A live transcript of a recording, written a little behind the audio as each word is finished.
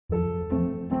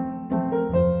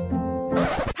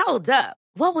Hold up.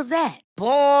 What was that?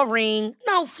 Boring.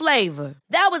 No flavor.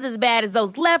 That was as bad as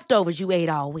those leftovers you ate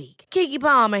all week. Keke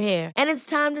Palmer here. And it's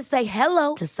time to say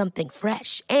hello to something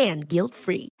fresh and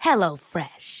guilt-free. Hello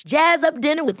Fresh. Jazz up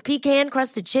dinner with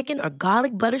pecan-crusted chicken or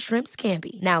garlic butter shrimp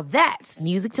scampi. Now that's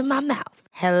music to my mouth.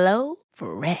 Hello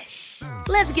Fresh.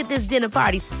 Let's get this dinner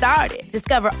party started.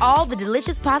 Discover all the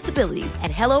delicious possibilities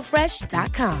at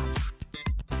hellofresh.com.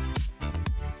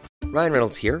 Ryan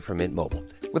Reynolds here from Mint Mobile.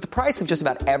 With the price of just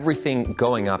about everything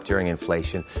going up during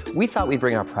inflation, we thought we'd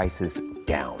bring our prices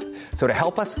down. So to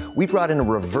help us, we brought in a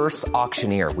reverse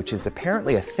auctioneer, which is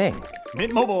apparently a thing.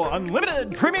 Mint Mobile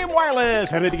Unlimited Premium Wireless.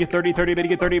 How to get 30, 30, bit to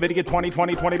get 30, bit to get 20,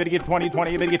 20, 20, bit to get 20,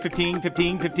 20, bit to get 15,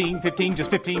 15, 15, 15,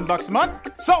 just $15 a month?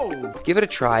 Sold! Give it a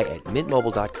try at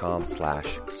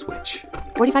mintmobile.com/switch.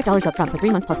 $45 up front for 3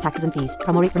 months plus taxes and fees.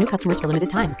 Promo rate for new customers for limited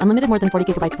time. Unlimited more than 40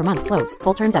 gigabytes per month. Slows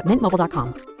full terms at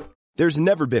mintmobile.com. There's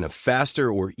never been a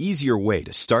faster or easier way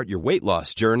to start your weight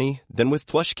loss journey than with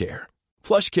PlushCare.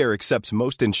 PlushCare accepts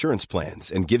most insurance plans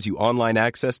and gives you online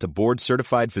access to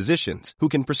board-certified physicians who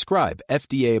can prescribe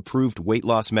FDA-approved weight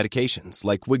loss medications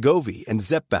like Wegovy and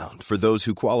Zepbound for those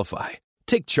who qualify.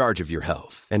 Take charge of your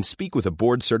health and speak with a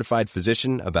board-certified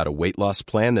physician about a weight loss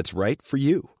plan that's right for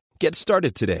you. Get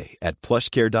started today at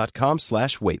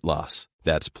plushcare.com/weight loss.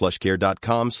 That's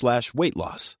plushcare.com/weight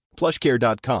loss.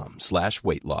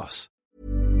 plushcare.com/weight loss.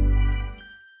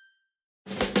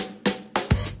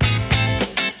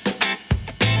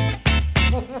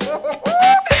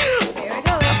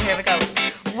 Here we go.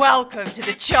 Welcome to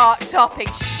the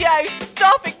chart-topping,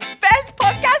 show-stopping, best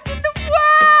podcast in the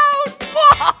world.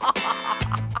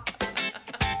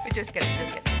 Just get it.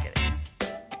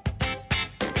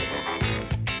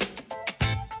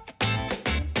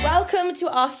 Welcome to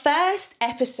our first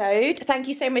episode. Thank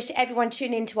you so much to everyone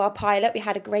tuning into our pilot. We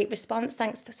had a great response.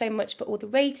 Thanks so much for all the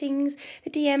ratings, the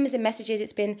DMs and messages.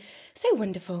 It's been so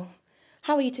wonderful.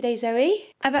 How are you today,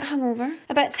 Zoe? A bit hungover,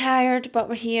 a bit tired, but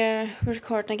we're here, we're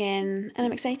recording again, and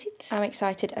I'm excited. I'm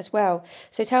excited as well.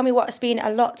 So tell me what's been a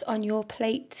lot on your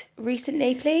plate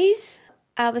recently, please.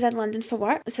 I was in London for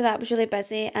work, so that was really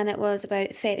busy, and it was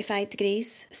about 35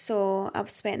 degrees, so I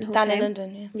was sweating the whole time. Down in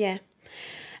London, Yeah.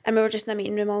 And we were just in a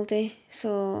meeting room all day,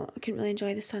 so I couldn't really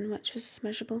enjoy the sun, which was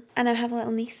miserable. And I have a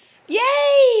little niece.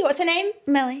 Yay! What's her name?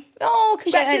 Millie. Oh,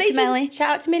 congratulations. Shout out to Millie. Shout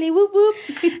out to Millie, whoop whoop.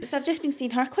 So I've just been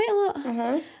seeing her quite a lot.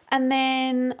 Uh-huh. And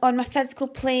then on my physical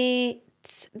plate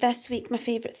this week, my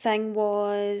favourite thing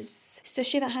was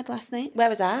sushi that I had last night. Where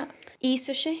was that?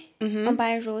 Sushi on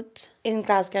Byres Road. In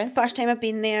Glasgow. First time I've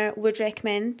been there, would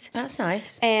recommend. That's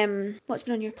nice. What's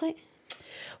been on your plate?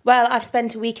 Well, I've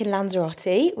spent a week in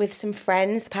Lanzarote with some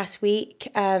friends the past week.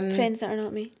 Friends that are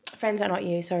not me. Friends that are not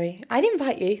you, sorry. I didn't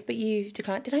invite you, but you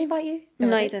declined. Did I invite you?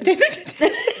 No, you didn't.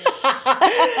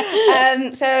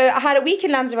 So I had a week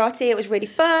in Lanzarote. It was really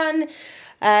fun.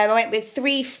 I went with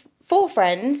four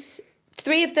friends.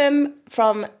 3 of them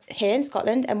from here in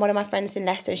Scotland and one of my friends in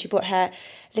Leicester, and she brought her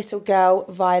little girl,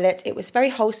 Violet. It was very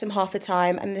wholesome half the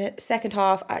time, and the second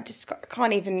half, I just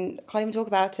can't even talk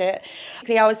about it.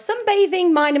 I was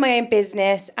sunbathing, minding my own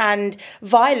business, and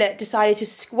Violet decided to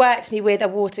squirt me with a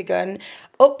water gun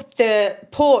up the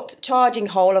port charging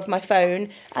hole of my phone,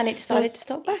 and it decided to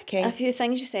stop working. A few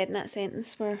things you said in that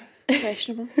sentence were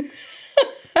questionable.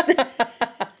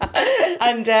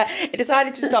 And it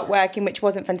decided to stop working, which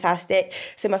wasn't fantastic.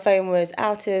 So my phone was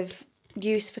out of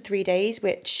use for 3 days,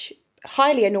 which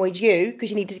highly annoyed you because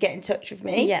you needed to get in touch with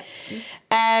me. Yeah.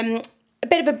 A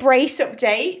bit of a brace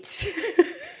update.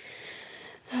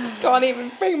 Can't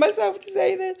even bring myself to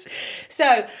say this.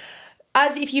 So,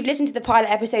 as if you've listened to the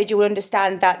pilot episode, you will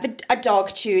understand that a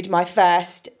dog chewed my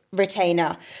first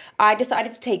retainer. I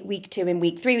decided to take week 2 and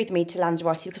week 3 with me to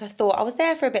Lanzarote because I thought I was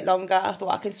there for a bit longer. I thought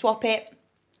I can swap it.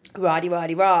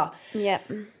 Rah-de-rah-de-rah. Yeah.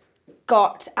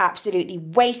 Got absolutely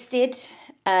wasted.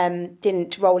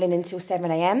 Didn't roll in until 7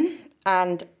 a.m.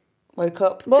 and woke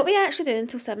up. What were you actually doing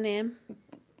until 7 a.m?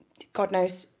 God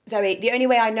knows. Zoe, the only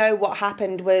way I know what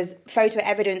happened was photo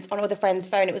evidence on other friends'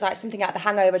 phone. It was like something out of The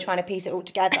Hangover, trying to piece it all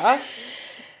together.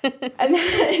 and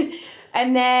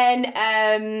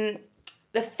then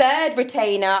the third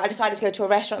retainer, I decided to go to a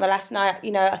restaurant the last night.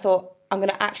 You know, I thought, I'm going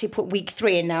to actually put week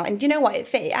 3 in now. And do you know what?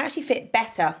 It actually fit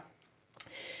better.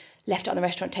 Left it on the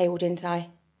restaurant table, didn't I?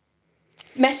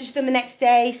 Messaged them the next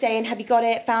day saying, have you got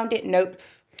it? Found it? Nope.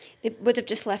 They would have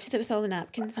just left it with all the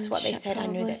napkins. That's what they said.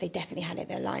 Probably. I knew that they definitely had it.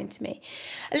 They're lying to me.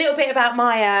 A little bit about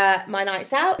my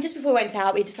nights out. Just before we went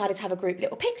out, we decided to have a group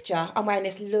little picture. I'm wearing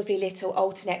this lovely little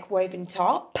alter-neck woven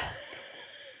top.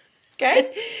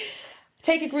 Okay?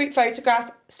 Take a group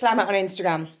photograph, slam it on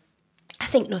Instagram. I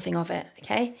think nothing of it,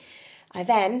 okay? I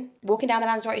then, walking down the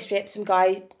Lanzarote Strip, some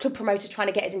guy, club promoter, trying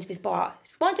to get us into this bar.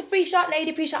 Want a free shot,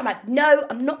 lady, free shot? I'm like, no,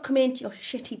 I'm not coming into your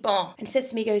shitty bar. And he says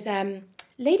to me, he goes,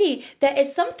 lady, there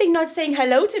is something not saying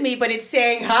hello to me, but it's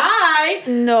saying hi.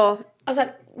 No. I was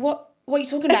like, what are you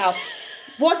talking about?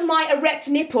 Was my erect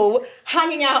nipple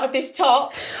hanging out of this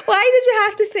top? Why did you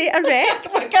have to say erect?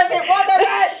 Because it was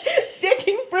erect,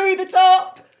 sticking through the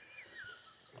top.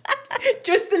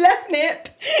 Just the left nip,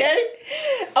 okay?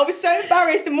 I was so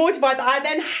embarrassed and mortified that I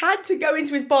then had to go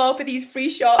into his bar for these free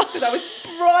shots because I was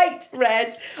bright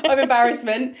red of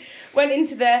embarrassment. Went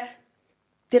into there.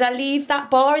 Did I leave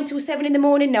that bar until 7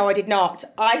 a.m? No, I did not.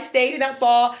 I stayed in that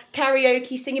bar,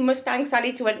 karaoke, singing Mustang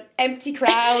Sally to an empty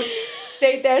crowd.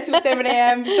 Stayed there till 7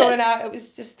 a.m, strolling out. It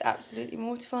was just absolutely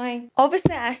mortifying.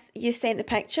 Obviously, you sent the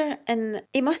picture and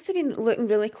he must have been looking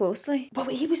really closely. But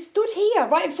he was stood here,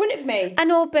 right in front of me. I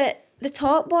know, but the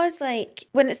top was like,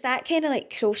 when it's that kind of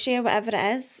like crochet or whatever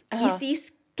it is, you see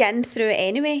skin through it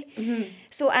anyway. Mm-hmm.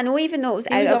 So I know even though it was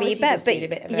out a wee bit,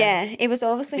 but yeah, it was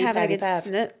obviously having a good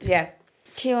snoop. Yeah.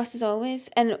 Chaos as always.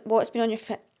 And what's been on your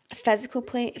physical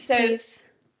plate, so, please?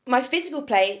 My physical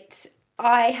plate,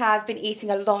 I have been eating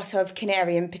a lot of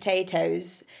Canarian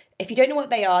potatoes. If you don't know what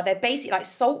they are, they're basically like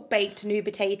salt-baked new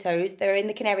potatoes. They're in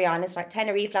the Canary Islands, like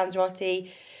Tenerife, Lanzarote.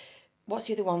 What's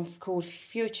the other one called?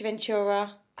 Fuerteventura.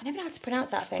 I never know how to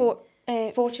pronounce that thing.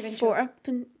 Fuerteventura.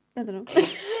 I don't know.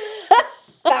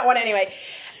 That one anyway.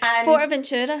 And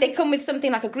Fuerteventura. They come with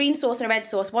something like a green sauce and a red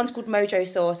sauce. One's called Mojo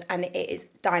sauce, and it is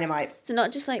dynamite. So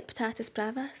not just like patatas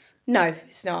bravas? No,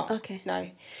 it's not. Okay.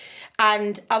 No.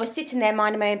 And I was sitting there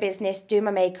minding my own business, doing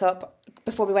my makeup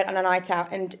before we went on a night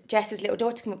out, and Jess's little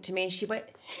daughter came up to me and she went...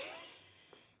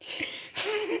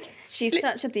 She's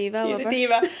such a diva. She's a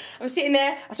diva. I was sitting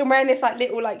there, I'm wearing this like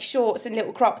little like shorts and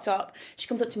little crop top. She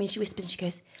comes up to me and she whispers and she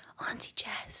goes, Auntie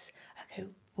Jess. I go,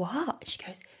 what? And she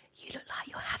goes, you look like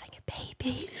you're having a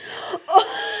baby.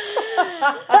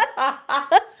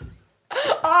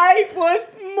 I was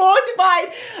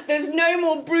mortified. There's no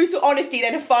more brutal honesty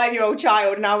than a 5-year-old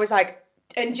child. And I was like,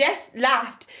 and Jess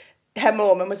laughed, her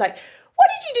mum, and was like, what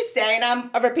did you just say?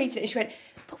 And I repeated it and she went,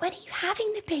 but when are you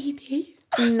having the baby?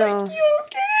 I was like, you're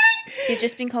kidding. You've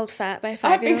just been called fat by a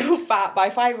 5-year-old? I've been called fat by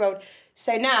a 5-year-old.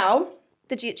 So now...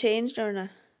 Did you get changed or no?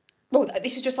 Well,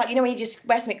 this is just like, you know when you just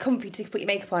wear something comfy to put your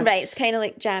makeup on? Right, it's kind of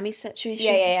like jammy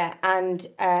situation. Yeah. And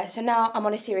so now I'm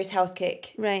on a serious health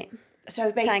kick. Right.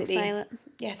 So basically... Thanks, Violet.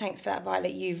 Yeah, thanks for that,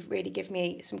 Violet. You've really given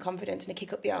me some confidence and a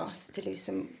kick up the arse to lose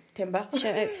some timber.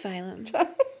 Shout out to Violet.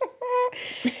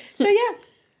 So, yeah.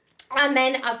 And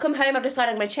then I've come home, I've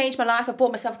decided I'm going to change my life. I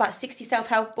bought myself about 60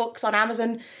 self-help books on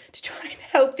Amazon to try and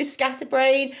help this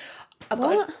scatterbrain. I've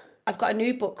got a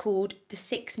new book called The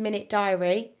 6-Minute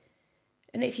Diary.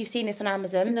 I don't know if you've seen this on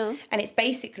Amazon. No. And it's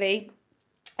basically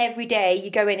every day you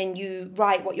go in and you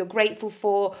write what you're grateful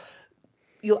for,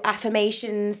 your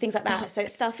affirmations, things like that. So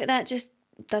stuff like that just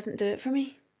doesn't do it for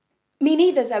me. Me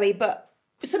neither, Zoe, but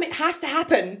something has to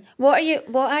happen. What are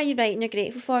you writing you're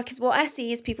grateful for? Because what I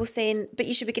see is people saying, but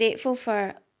you should be grateful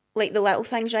for like the little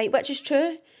things, right? Which is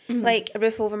true. Mm-hmm. Like a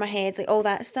roof over my head, like all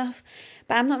that stuff.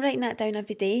 But I'm not writing that down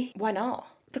every day. Why not?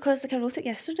 Because like I wrote it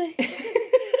yesterday.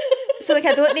 So like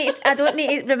I don't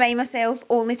need to remind myself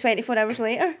only 24 hours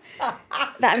later that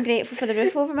I'm grateful for the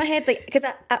roof over my head. Like because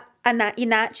you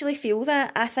naturally feel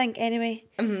that, I think, anyway.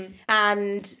 Mm-hmm.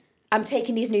 And I'm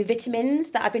taking these new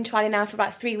vitamins that I've been trying now for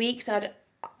about 3 weeks, and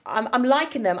I'm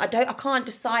liking them. I can't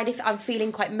decide if I'm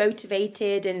feeling quite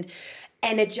motivated and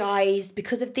energized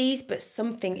because of these, but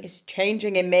something is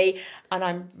changing in me, and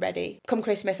I'm ready. Come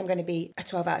Christmas, I'm going to be a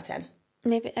 12 out of 10.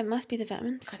 Maybe it must be the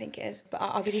vitamins. I think it is, but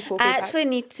I'll give you full I feedback. actually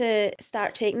need to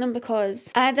start taking them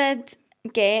because I did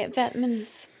get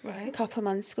vitamins a couple of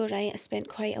months ago, right? I spent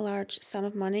quite a large sum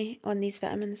of money on these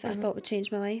vitamins that I thought would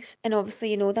change my life. And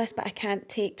obviously you know this, but I can't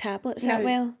take tablets that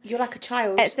well. You're like a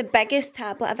child. It's the biggest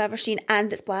tablet I've ever seen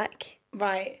and it's black.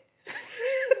 Right.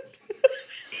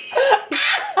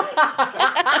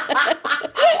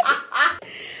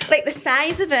 Like the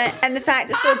size of it and the fact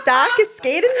it's so dark is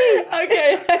scaring me.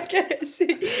 Okay,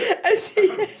 I see.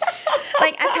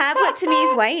 Like a tablet to me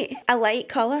is white, a light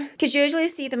colour. Because usually I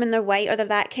see them and they're white or they're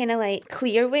that kind of like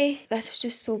clear way. This is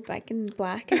just so big and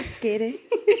black and scary.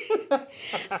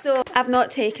 So I've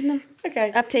not taken them.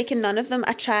 Okay. I've taken none of them.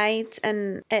 I tried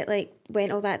and it like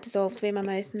went all that dissolved away in my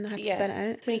mouth and I had to spit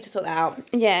it out. We need to sort that out.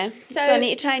 Yeah. So I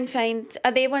need to try and find,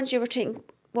 are they ones you were taking?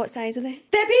 What size are they?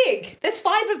 They're big. There's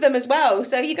 5 of them as well,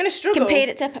 so you're going to struggle. Compare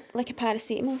it to like a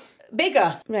paracetamol.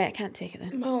 Bigger. Right, I can't take it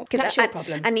then. Well, that's your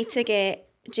problem. I need to get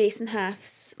Jason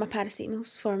halves my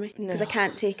paracetamols for me because I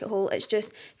can't take it whole. It's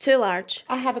just too large.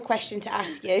 I have a question to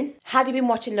ask you. Have you been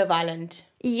watching Love Island?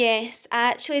 Yes, I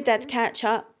actually did catch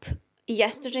up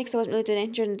yesterday because I wasn't really doing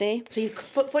anything during the day. So you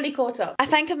fully caught up? I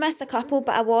think I've missed a couple,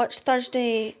 but I watched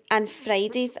Thursday and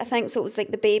Fridays, I think. So it was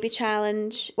like the baby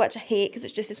challenge, which I hate because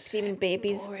it's just a screaming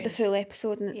babies, the full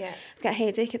episode. And I've got a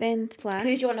headache at the end. Who do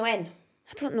you want to win?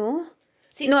 I don't know.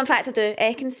 See, no, in fact, I do.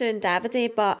 Ekin-Su and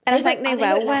Davide, but I think they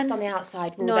will last win. On the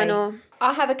outside, will no, they? I know.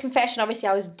 I have a confession. Obviously,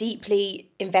 I was deeply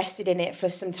invested in it for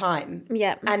some time.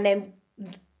 Yeah. And then,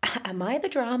 am I the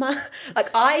drama?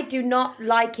 Like, I do not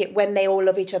like it when they all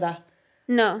love each other.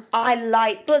 No. I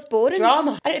like it's boring.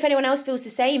 Drama. I don't know if anyone else feels the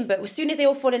same, but as soon as they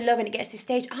all fall in love and it gets to this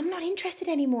stage, I'm not interested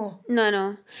anymore.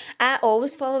 No. I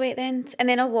always follow it then. And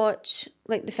then I'll watch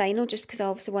like the final just because I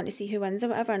obviously want to see who wins or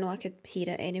whatever. I know I could hear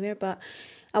it anywhere, but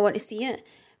I want to see it.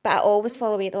 But I always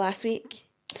follow it the last week.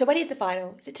 So when is the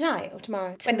final? Is it tonight or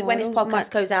tomorrow? When this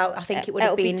podcast goes out, I think it would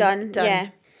have been done. Yeah.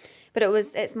 But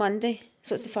it's Monday.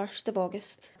 So it's the 1st of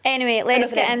August. Anyway,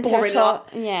 let's get into our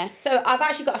talk. Yeah. So I've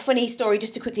actually got a funny story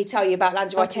just to quickly tell you about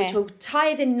Lanzarote, which will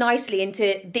tie us in nicely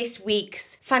into this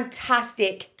week's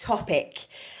fantastic topic.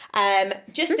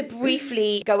 Just to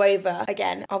briefly go over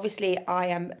again, obviously I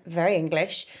am very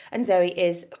English and Zoe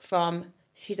is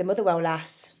she's a Motherwell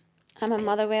lass. I'm a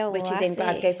Motherwell which lassie. is in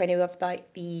Glasgow for any of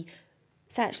like the...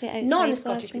 It's actually outside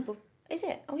non-Scottish Glasgow. people. Is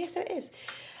it? Oh, yes, so it is.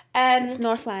 It's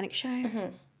North Lanarkshire. Mm-hmm.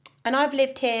 And I've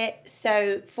lived here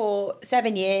for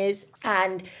 7 years,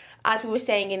 and as we were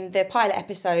saying in the pilot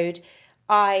episode,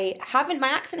 my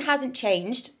accent hasn't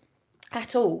changed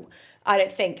at all, I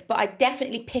don't think, but I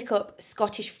definitely pick up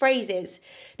Scottish phrases.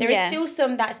 There is still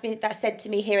some that's said to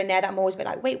me here and there that I'm always been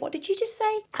like, wait, what did you just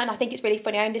say? And I think it's really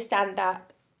funny. I understand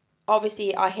that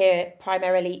obviously I hear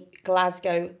primarily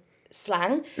Glasgow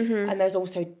slang, and there's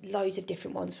also loads of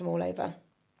different ones from all over.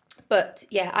 But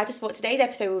yeah, I just thought today's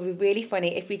episode would be really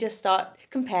funny if we just start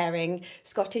comparing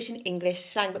Scottish and English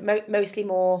slang, but mostly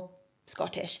more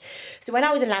Scottish. So when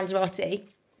I was in Lanzarote,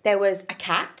 there was a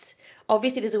cat.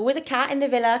 Obviously, there's always a cat in the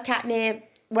villa, cat near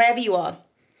wherever you are.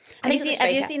 Have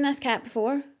you seen this cat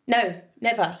before? No,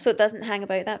 never. So it doesn't hang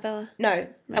about that villa? No. Right.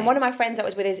 And one of my friends that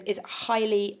was with is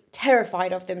highly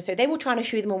terrified of them. So they were trying to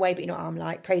shoo them away, but you know what I'm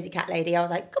like, crazy cat lady. I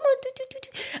was like, come on.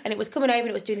 And it was coming over and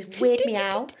it was doing this weird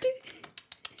meow.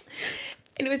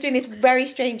 And it was doing this very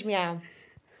strange meow.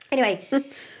 Anyway,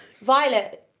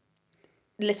 Violet,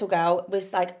 little girl,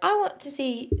 was like, I want to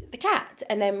see the cat.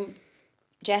 And then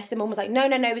Jess, the mum, was like, no,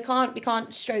 we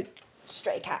can't stroke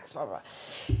stray cats, blah, blah.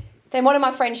 Then one of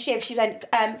my friends, Shiv, she went,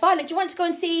 Violet, do you want to go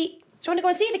and see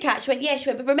the cat? She went, yeah. She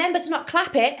went, but remember to not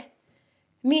clap it.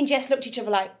 Me and Jess looked at each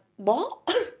other like, what?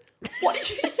 What did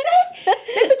you just say?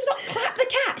 Remember to not clap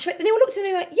the cat. She went, and they all looked at me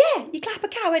and they went, yeah, you clap a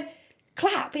cat. I went,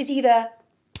 clap is either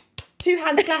 2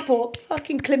 hands clap or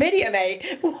fucking chlamydia,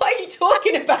 mate. What are you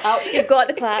talking about? You've got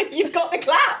the clap. You've got the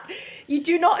clap. You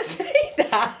do not say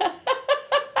that.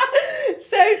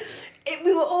 So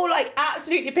we were all like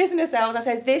absolutely pissing ourselves. I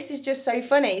said, this is just so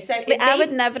funny. So I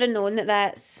would never have known that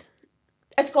that's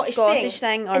a Scottish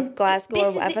thing or and Glasgow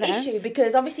or whatever it is. This is the issue,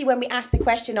 because obviously when we asked the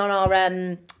question on our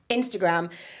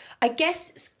Instagram, I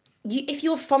guess if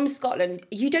you're from Scotland,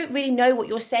 you don't really know what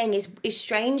you're saying is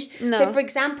strange. No. So, for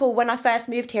example, when I first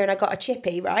moved here and I got a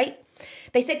chippy, right?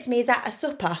 They said to me, is that a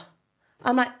supper?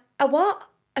 I'm like, a what?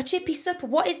 A chippy supper?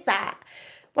 What is that?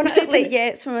 When I opened yeah,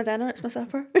 it's for my dinner, it's my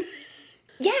supper.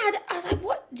 Yeah, I was like,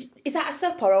 what? Is that a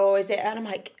supper or is it? And I'm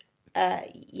like,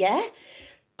 yeah.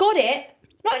 Got it.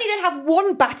 Not only did I have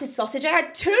one battered sausage, I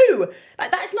had 2.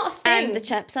 Like, that's not a thing. And the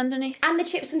chips underneath.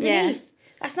 Yeah.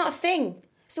 That's not a thing.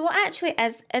 So what actually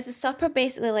is a supper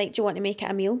basically like, do you want to make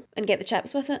it a meal and get the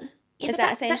chips with it? Yeah, is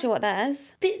that essentially what that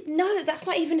is? But no, that's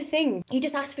not even a thing. You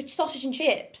just ask for sausage and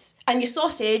chips. And your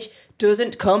sausage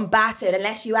doesn't come battered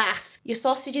unless you ask. Your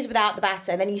sausage is without the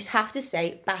batter, and then you have to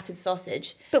say battered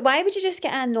sausage. But why would you just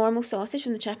get a normal sausage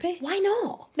from the chippy? Why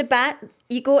not?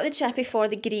 You go to the chippy for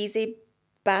the greasy,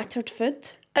 battered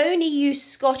food. Only you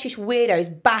Scottish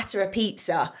weirdos batter a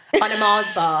pizza on a Mars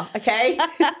bar, okay?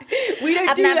 We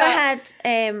don't do that. I've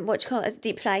never had, what do you call it? It's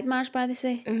deep fried Mars bar, they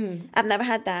say. Mm-hmm. I've never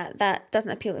had that. That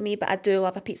doesn't appeal to me, but I do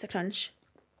love a pizza crunch.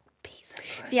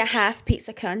 See, a half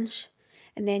pizza crunch,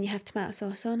 and then you have tomato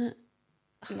sauce on it.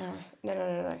 No.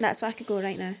 That's where I could go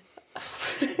right now.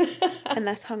 In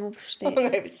this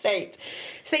hungover state.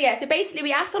 So basically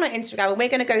we asked on our Instagram, and we're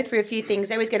going to go through a few things.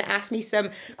 Zoe's going to ask me some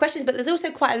questions, but there's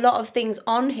also quite a lot of things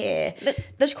on here.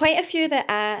 There's quite a few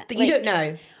that you don't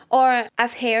know. Or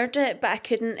I've heard it, but I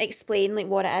couldn't explain like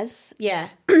what it is. Yeah.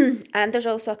 And there's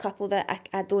also a couple that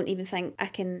I don't even think I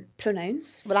can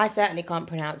pronounce. Well, I certainly can't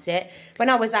pronounce it. When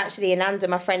I was actually in London,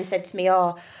 my friend said to me,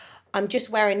 I'm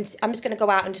just going to go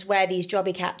out and just wear these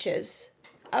jobby catchers.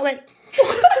 I went,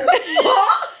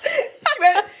 what? She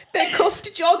went,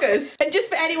 joggers. And just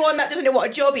for anyone that doesn't know what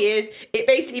a jobby is, it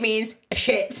basically means a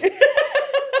shit.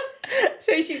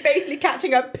 So she's basically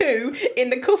catching a poo in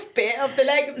the cuff bit of the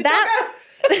leg of the jogger.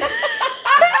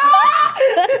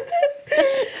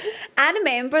 I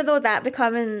remember though that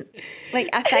becoming like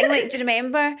a thing. Like, do you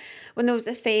remember when there was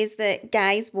a phase that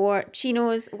guys wore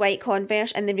chinos, white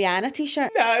Converse, and the Rihanna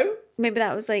t-shirt? No. Maybe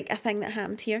that was like a thing that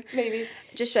happened here. Maybe.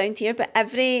 Just round here. But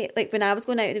when I was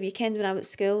going out at the weekend, when I was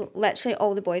at school, literally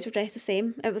all the boys were dressed the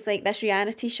same. It was like this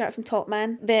Rihanna t-shirt from Top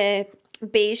Man, the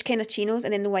beige kind of chinos,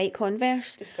 and then the white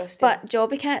Converse. Disgusting. But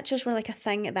jobby catchers were like a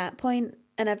thing at that point,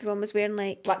 and everyone was wearing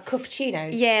like cuff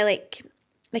chinos? Yeah, like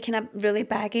kind of really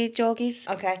baggy joggies.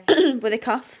 Okay. With the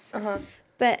cuffs. Uh-huh.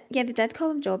 But yeah, they did call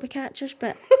them jobby catchers,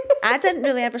 but I didn't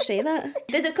really ever say that.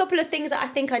 There's a couple of things that I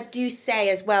think I do say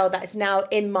as well that is now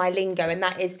in my lingo, and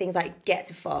that is things like get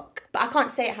to fuck. But I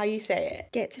can't say it how you say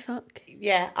it. Get to fuck.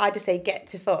 Yeah, I just say get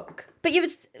to fuck. But you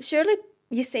would surely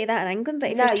you say that in England.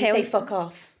 That if No, you're you telling, say fuck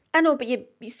off. I know, but you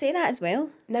say that as well.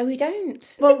 No, we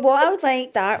don't. Well, what I would like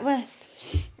to start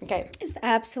with Okay. is the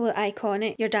absolute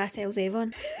iconic, your da sells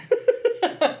Avon.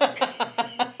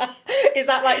 Is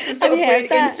that like some sort of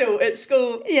weird insult at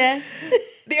school? Yeah.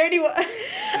 The only one...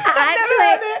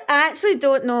 I actually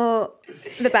don't know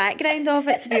the background of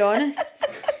it, to be honest.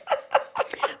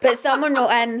 But someone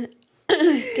wrote in,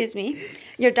 excuse me,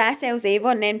 your da sells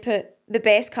Avon, and then put the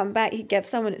best comeback you could give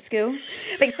someone at school.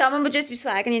 Like, someone would just be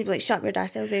slagging you and be like, shut up, your da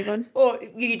sells Avon. Or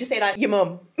you just say like, your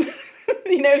mum.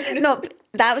 You know? No,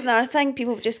 that was another thing.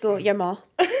 People would just go, your ma.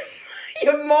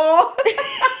 Your ma.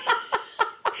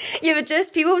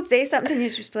 People would say something and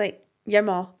you'd just be like, your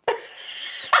ma.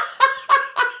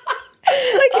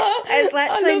 There's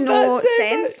literally no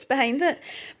sense behind it.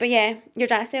 But yeah, your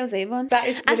dad sells Avon. That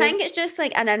is I think it's just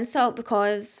like an insult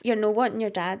because you're not wanting your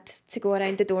dad to go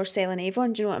around the door selling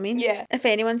Avon. Do you know what I mean? Yeah. If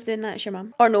anyone's doing that, it's your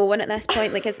mum. Or no one at this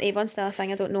point. Like, is Avon still a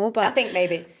thing? I don't know. But I think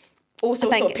maybe.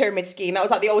 Also sort of pyramid scheme. That was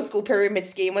like the old school pyramid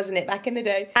scheme, wasn't it, back in the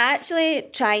day? I actually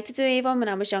tried to do Avon when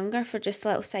I was younger for just a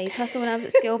little side hustle when I was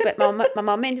at school, but my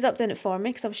mum ended up doing it for me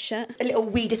because I was shit. A little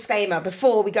wee disclaimer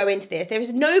before we go into this. There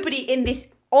is nobody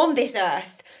on this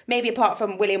earth, maybe apart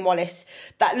from William Wallace,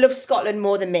 that loves Scotland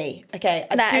more than me. Okay,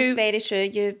 That is very true.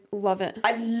 You love it.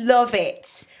 I love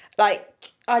it. Like,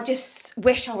 I just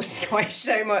wish I was Scottish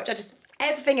so much.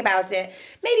 Everything about it.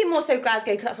 Maybe more so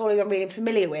Glasgow because that's all I'm really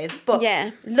familiar with. But yeah,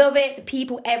 love it, the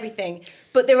people, everything.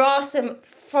 But there are some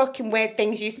fucking weird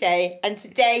things you say, and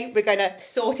today we're going to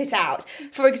sort it out.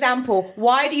 For example,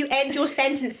 why do you end your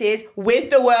sentences with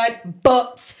the word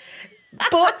but?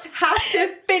 But has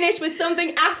to finish with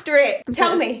something after it.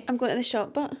 Tell me. I'm going to the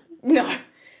shop, but... No.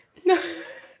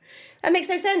 That makes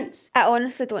no sense. I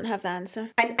honestly don't have the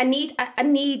answer. I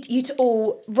need you to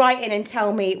all write in and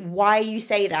tell me why you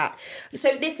say that.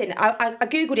 So listen, I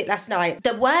Googled it last night.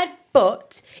 The word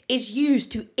but is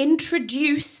used to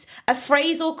introduce a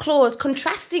phrase or clause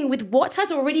contrasting with what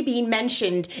has already been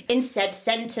mentioned in said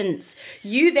sentence.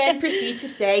 You then proceed to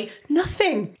say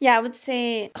nothing. Yeah, I would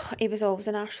say he was always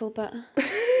an arsehole, but...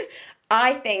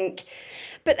 I think...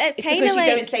 But it's kind of because like...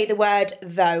 you don't say the word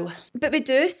though. But we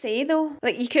do say though.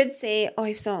 Like, you could say,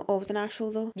 he was always an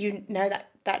arsehole though. You know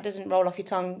that doesn't roll off your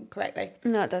tongue correctly.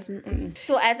 No, it doesn't. Mm-mm.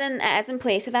 So it is in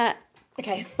place of that.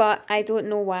 Okay. But I don't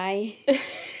know why.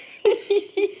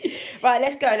 Right,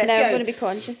 let's go. I'm going to be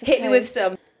conscious of Hit me with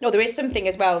some. No, there is something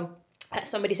as well.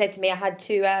 Somebody said to me I had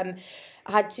two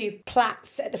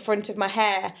plaits at the front of my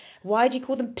hair. Why do you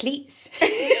call them pleats?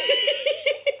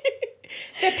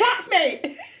 They're plaits,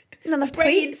 mate. No, they're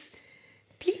pleats.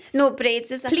 Pleats? No, braids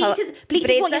is a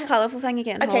colourful thing you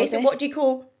get on holiday. So what do you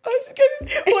call...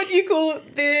 what do you call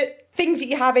the things that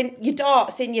you have in your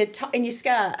darts in your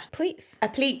skirt? Pleats. A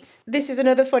pleat. This is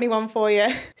another funny one for you.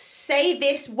 Say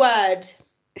this word,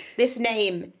 this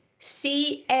name,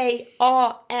 C-A-R-L.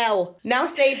 Now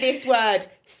say this word,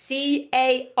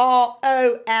 C-A-R-O-L.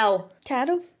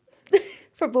 Carol.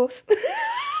 For both.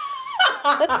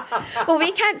 Well,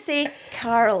 we can't say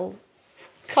Carl.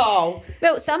 Carl.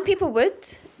 Well, some people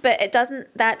would, but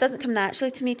that doesn't come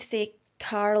naturally to me to say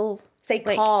Carl. Say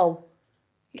Carl.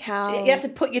 Carl. You have to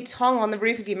put your tongue on the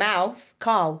roof of your mouth.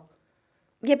 Carl.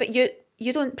 Yeah, but you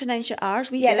don't pronounce your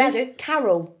R's. We do. Yeah, they do.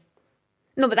 Carol.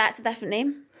 No, but that's a different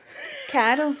name.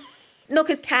 Carol. No,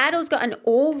 because Carol's got an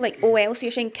O, like O-L, so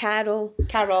you're saying Carol.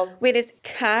 Carol. Whereas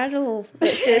Carol,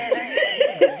 it's just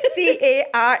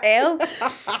C-A-R-L.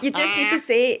 You just need to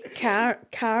say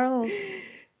Carl.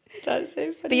 That's so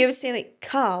funny. But you would say like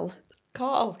Carl.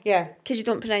 Carl, yeah. Because you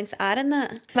don't pronounce the R in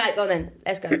that. Right, go on then.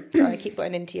 Let's go. Sorry, I keep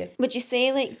putting into you. Would you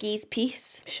say like geese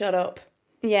piece? Shut up.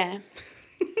 Yeah.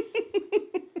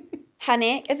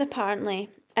 Hanek is apparently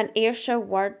an Ayrshire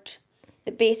word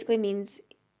that basically means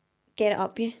get it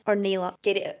up you or nail up.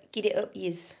 Get it up,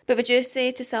 yous. But would you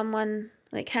say to someone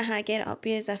like, haha, get it up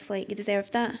you, as if like you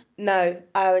deserve that? No,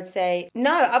 I would say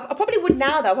no. I probably would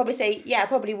now though. I'd probably say I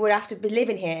probably would have to be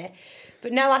living here.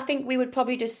 But no, I think we would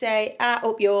probably just say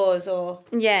up yours or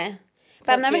yeah.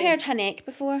 But I've never heard Hanek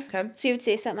before. Okay. So you would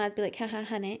say something, I'd be like, haha,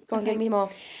 Hanek. Go on, give me more.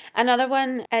 Another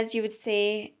one is you would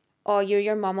say, oh, you're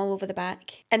your mum all over the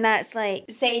back. And that's like...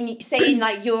 Saying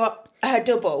like you're her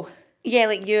double. Yeah,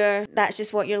 like that's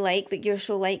just what you're like you're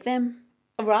so like them.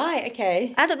 Right,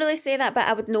 okay. I don't really say that, but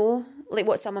I would know like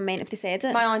what someone meant if they said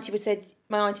it. My auntie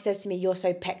says to me, you're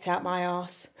so pecked out my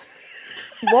arse.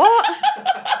 What?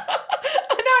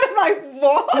 I know, I'm like,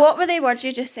 what? What were the words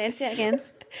you just said? Say it again.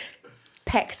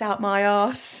 Pecked out my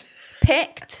arse.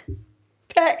 Pecked?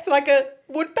 Pecked like a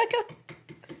woodpecker?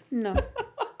 No.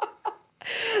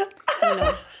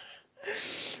 No.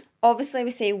 Obviously,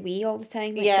 we say we all the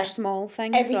time, like for small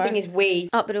things. Everything is we.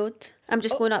 Up the road. I'm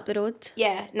just going up the road.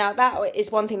 Yeah, now that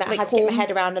is one thing that like I had to get my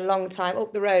head around a long time.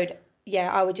 Up the road.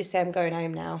 Yeah, I would just say I'm going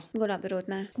home now. I'm going up the road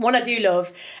now. One I do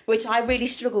love, which I really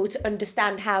struggle to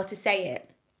understand how to say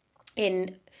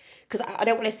it because I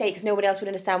don't want to say it because no one else would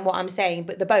understand what I'm saying,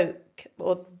 but the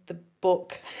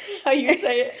book, how you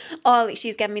say it. Oh, like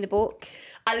she's giving me the book.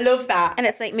 I love that. And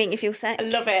it's like making you feel sick. I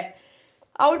love it.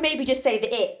 I would maybe just say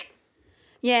the ick.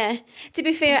 Yeah. To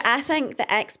be fair, I think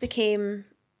the icks became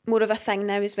more of a thing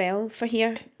now as well for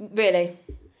here. Really?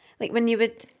 Like when you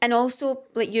would, and also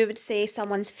like you would say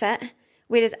someone's fit,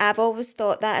 whereas I've always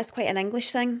thought that is quite an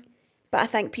English thing, but I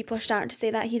think people are starting to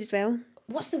say that here as well.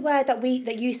 What's the word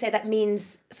that you say that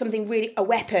means something really, a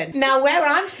weapon? Now, where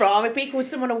I'm from, if we called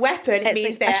someone a weapon, it means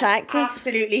like they're attractive.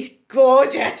 Absolutely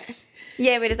gorgeous.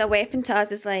 Yeah, whereas a weapon to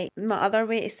us is like, my other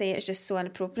way to say it is just so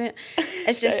inappropriate.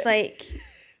 It's just like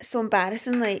so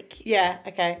embarrassing, like... Yeah,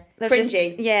 okay.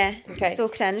 Cringy. Just, okay. So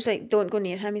cringe, like don't go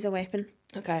near him, he's a weapon.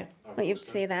 Okay. Like you would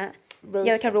say that. Roaster.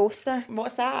 Yeah, like a roaster.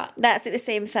 What's that? That's like the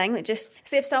same thing. Like just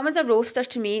say if someone's a roaster,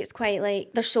 to me it's quite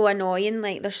like they're so annoying,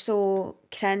 like they're so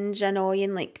cringe,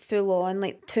 annoying, like full on,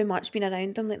 like too much being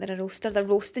around them, like they're a roaster. They're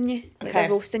roasting you. Like they're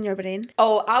roasting your brain.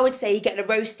 Oh, I would say getting a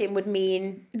roasting would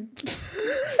mean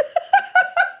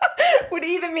would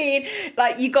either mean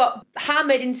like you got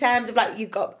hammered in terms of like you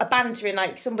got a bantering,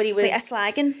 like somebody was like a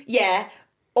slagging. Yeah.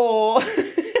 Or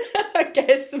I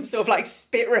guess some sort of like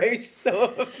spit roast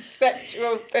sort of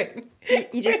sexual thing.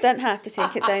 You just didn't have to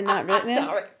take it down that route there.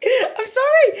 Sorry. I'm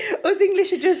sorry. Us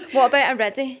English are just... What about a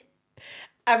riddy?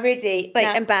 A riddy.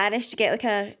 Like embarrassed, you get like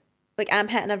a... Like I'm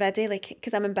hitting a riddy, like,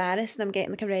 because I'm embarrassed and I'm getting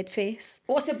like a red face.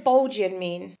 What's a bulgin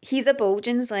mean? He's a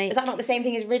bulgin's like... Is that not the same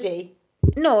thing as riddy?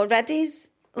 No, riddy's...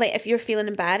 Like, if you're feeling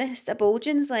embarrassed, a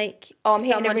bulgin's like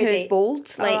someone who's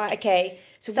bold. Like, right, okay.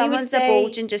 So someone's a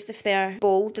bulgin just if they're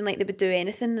bold and like they would do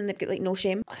anything and they've got like no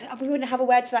shame. We wouldn't have a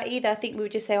word for that either. I think we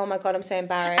would just say, oh my God, I'm so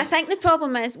embarrassed. I think the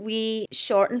problem is we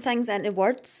shorten things into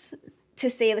words to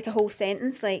say like a whole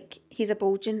sentence, like he's a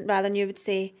bulgin, rather than you would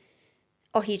say,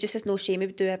 oh, he just has no shame, he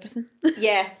would do everything.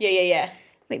 Yeah.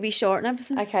 Like we shorten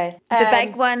everything. Okay.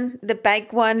 The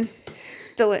big one,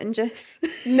 diluting juice.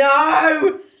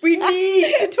 No! We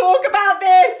need to talk about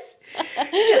this.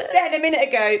 Just then, a minute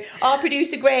ago, our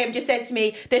producer Graham just said to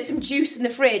me, there's some juice in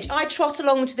the fridge. I trot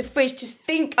along to the fridge to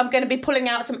think I'm going to be pulling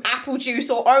out some apple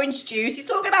juice or orange juice. He's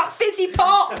talking about fizzy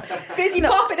pop.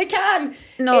 Pop in a can.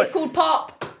 No. It's called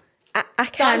pop. I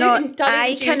cannot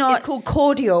It's called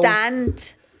cordial.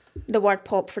 Stand the word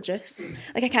pop for juice.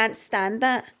 Like I can't stand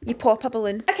that. You pop a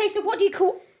balloon. Okay, so what do you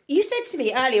call... You said to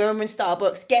me earlier when we were in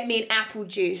Starbucks, get me an apple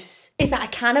juice. Is that a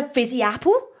can of fizzy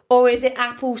apple? Or is it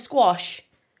apple squash?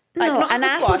 Like, no, an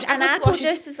apple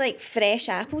juice is like fresh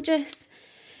apple juice.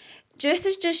 Juice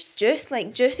is just juice.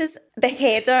 Like juice is the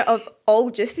header of all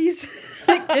juices.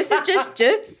 Like juice is just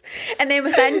juice. And then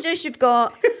within juice you've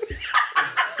got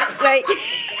like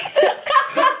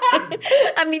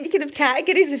I mean you can have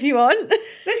categories if you want.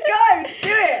 Let's go, let's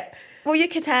do it. Well, you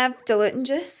could have diluting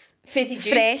juice, fizzy juice,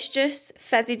 fresh juice,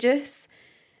 fizzy juice.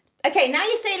 Okay, now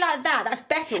you say it like that. That's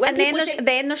better. When and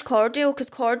then there's cordial,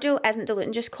 because cordial isn't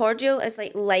diluting juice. Cordial is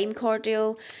like lime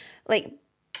cordial, like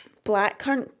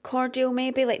blackcurrant cordial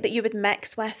maybe, like that you would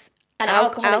mix with an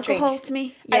alcohol drink. To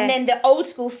me. Yeah. And then the old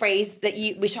school phrase that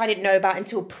which I didn't know about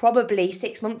until probably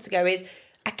 6 months ago, is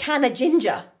a can of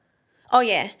ginger. Oh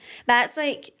yeah, that's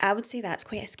like, I would say that's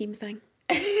quite a scheme thing.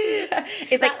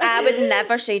 It's like I would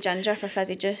never say ginger for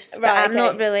fizzy juice, but I'm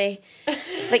not really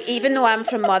like, even though I'm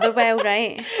from Motherwell,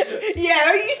 right? Yeah,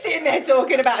 are you sitting there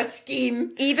talking about a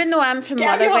scheme? Even though I'm from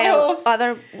Motherwell,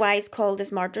 otherwise called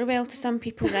as Murderwell to some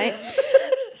people, right?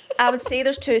 I would say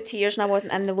there's 2 tiers, and I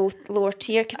wasn't in the lower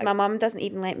tier because my mum doesn't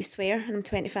even let me swear, and I'm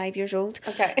 25 years old.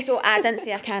 Okay. So I didn't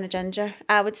say a can of ginger.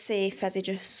 I would say fizzy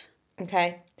juice.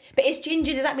 Okay. But is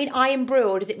ginger, does that mean iron brew,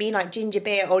 or does it mean like ginger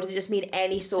beer, or does it just mean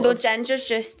any sort No, of... ginger's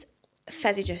just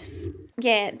fizzy juice.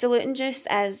 Yeah, diluting juice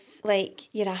is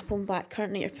like your apple and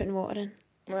blackcurrant that you're putting water in.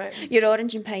 Right. Your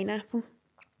orange and pineapple.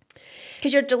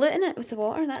 Because you're diluting it with the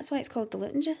water, that's why it's called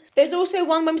diluting juice. There's also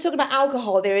one, when we're talking about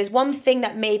alcohol, there is one thing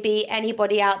that maybe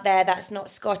anybody out there that's not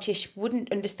Scottish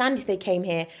wouldn't understand if they came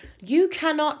here. You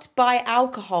cannot buy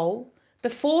alcohol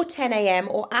before 10 a.m.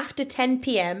 or after 10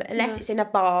 p.m. unless it's in a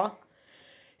bar.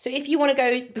 So if you want to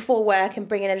go before work and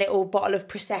bring in a little bottle of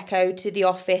Prosecco to the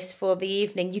office for the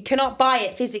evening, you cannot buy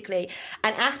it physically.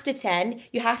 And after 10,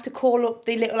 you have to call up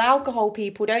the little alcohol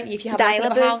people, don't you? If you have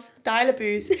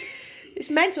Dial-a-Booze. It's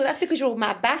mental. That's because you're all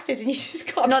mad bastards and you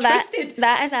just got to be trusted.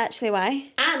 That is actually why.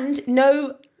 And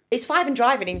no, it's 5 and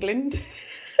drive in England.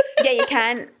 Yeah, you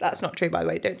can't. That's not true, by the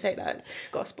way. Don't take that as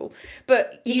gospel.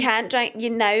 But you can't drink. You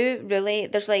now, really,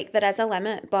 there is a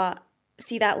limit, but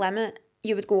see that limit,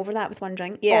 you would go over that with one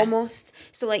drink, almost.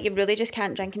 So, like, you really just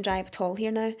can't drink and drive at all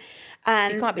here now.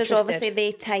 And there's obviously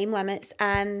the time limits,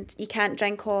 and you can't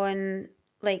drink on,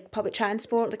 like, public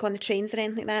transport, like on the trains or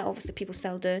anything like that. Obviously, people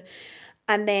still do.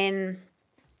 And then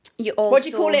you also... What do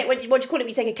you call it? What do you call it when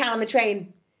you take a can on the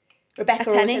train? Rebecca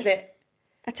always says it.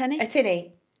 A tinny? A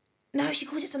tinny. No, she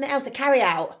calls it something else, a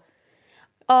carry-out.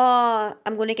 Oh,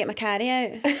 I'm going to get my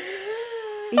carry-out.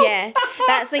 Yeah,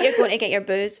 that's like you're going to get your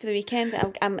booze for the weekend.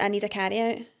 I need a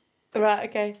carry-out. Right,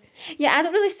 okay. Yeah, I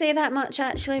don't really say that much,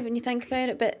 actually, when you think about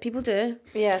it, but people do.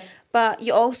 Yeah. But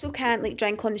you also can't, like,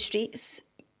 drink on the streets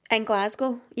in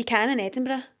Glasgow. You can in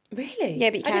Edinburgh. Really? Yeah,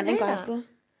 but you can't in Glasgow. That.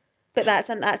 But that's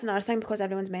another thing because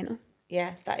everyone's mental.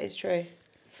 Yeah, that is true.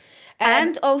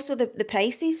 And also the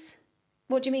prices.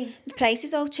 What do you mean? The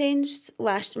prices all changed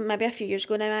maybe a few years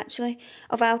ago now, actually,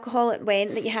 of alcohol. It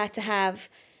went that you had to have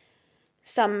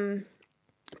some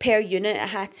per unit. It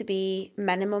had to be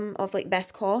minimum of like this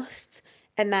cost,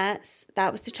 and that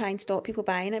was to try and stop people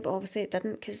buying it. But obviously it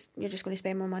didn't because you're just going to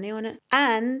spend more money on it.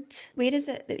 And where is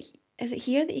it? Is it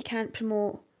here that you can't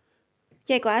promote?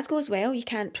 Yeah, Glasgow as well. You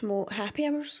can't promote happy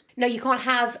hours. No, you can't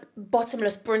have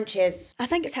bottomless brunches. I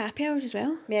think it's happy hours as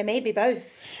well. Yeah, maybe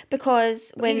both.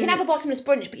 Because when... You can have a bottomless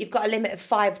brunch, but you've got a limit of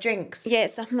 5 drinks. Yeah,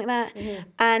 something like that. Mm-hmm.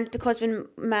 And because when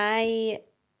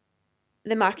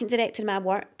the marketing director in my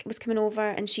work was coming over,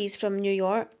 and she's from New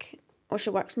York, or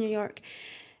she works in New York.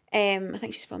 I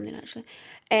think she's from there, actually.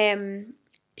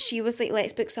 She was like,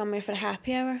 let's book somewhere for a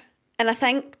happy hour. And I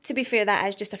think, to be fair, that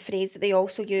is just a phrase that they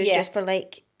also use just for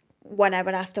like 1 hour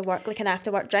after work, like an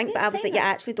after work drink. But I was like, you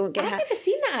actually don't get I've never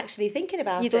seen that, actually, thinking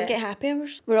about it. You don't get happy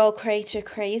hours. We're all crazy.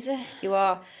 You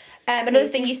are. Another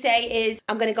thing you say is,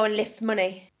 I'm going to go and lift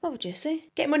money. What would you say?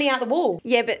 Get money out the wall.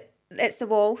 Yeah, but it's the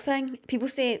wall thing. People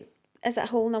say, is it a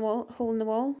hole in the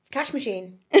wall? Cash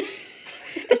machine.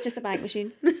 It's just a bank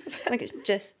machine. I think it's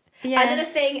just... Yeah. Another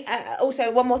thing, also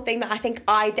one more thing that I think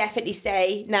I definitely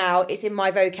say now, it's in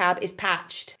my vocab, is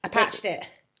patched. I patched it.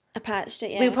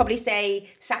 Yeah. We'll probably say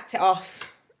sacked it off.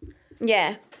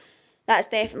 Yeah. That's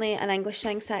definitely an English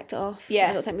thing, sacked it off.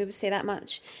 Yeah. I don't think we would say that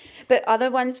much. But other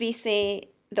ones we say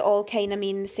that all kind of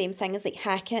mean the same thing as like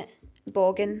hack it,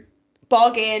 boggin. I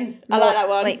like that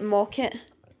one. Like mock it.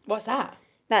 What's that?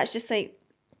 That's just like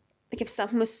if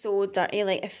something was so dirty,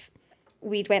 like if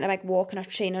we'd went a big walk and our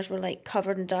trainers were like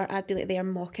covered in dirt, I'd be like, there,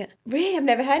 mock it. Really? I've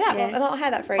never heard that one. I've not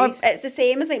heard that phrase. Or it's the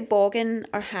same as like boggin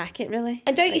or hack it, really.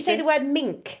 And don't you say the word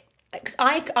mink? Because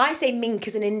I say mink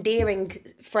as an endearing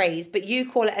phrase, but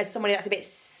you call it as somebody that's a bit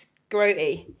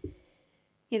scroty.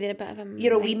 Yeah, they're a bit of a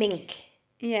You're a wee mink.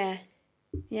 Yeah.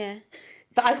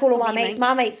 But I call all my mates.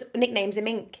 My mates' nicknames are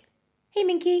Mink. Hey,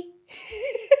 Minky.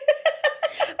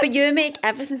 But you make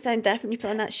everything sound different. You put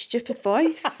on that stupid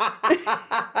voice. Fuck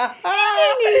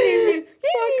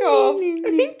off.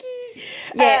 Minky.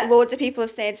 Yeah, loads of people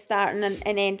have said starting and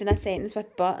ending a sentence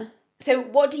with but. So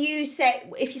what do you say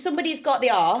if somebody's got the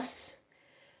arse?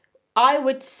 I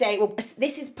would say, well,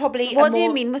 this is probably What do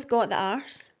you mean with got the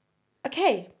arse?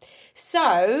 Okay,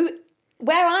 so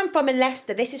where I'm from in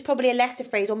Leicester, this is probably a Leicester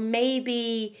phrase, or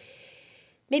maybe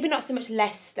not so much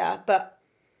Leicester, but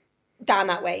down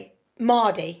that way.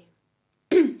 Mardy.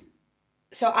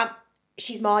 So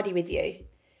she's Mardy with you.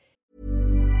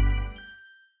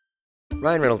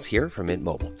 Ryan Reynolds here from Mint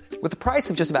Mobile. With the price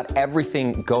of just about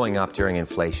everything going up during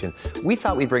inflation, we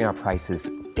thought we'd bring our prices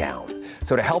down.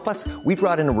 So to help us, we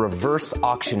brought in a reverse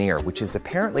auctioneer, which is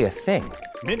apparently a thing.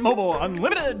 Mint Mobile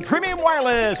Unlimited Premium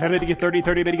Wireless. How to get 30,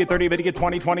 30, bit to get 30, bit to get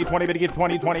 20, 20, 20, bit to get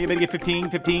 20, 20, bit to get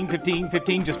 15, 15, 15,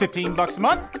 15, just $15 a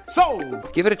month?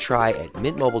 Sold! Give it a try at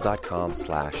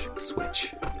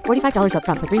mintmobile.com/switch. $45 up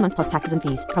front for 3 months plus taxes and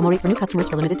fees. Promo rate for new customers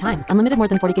for limited time. Unlimited more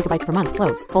than 40 gigabytes per month.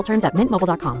 Slows full terms at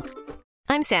mintmobile.com.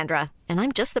 I'm Sandra, and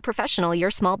I'm just the professional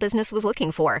your small business was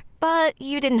looking for. But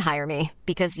you didn't hire me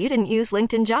because you didn't use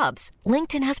LinkedIn Jobs.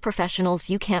 LinkedIn has professionals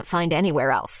you can't find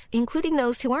anywhere else, including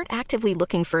those who aren't actively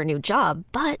looking for a new job,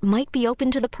 but might be open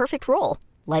to the perfect role,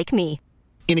 like me.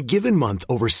 In a given month,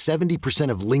 over 70%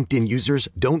 of LinkedIn users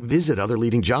don't visit other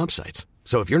leading job sites.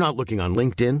 So if you're not looking on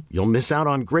LinkedIn, you'll miss out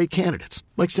on great candidates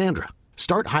like Sandra.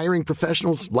 Start hiring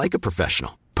professionals like a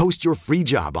professional. Post your free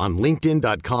job on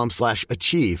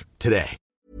linkedin.com/achieve today.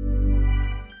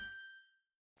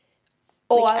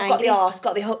 Oh, Like I've got the angry? arse,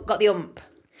 got the ump.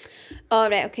 Oh,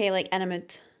 right, okay, like in a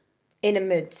mood. In a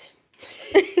mood.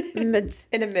 Mood.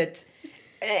 In a mood.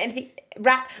 Anything...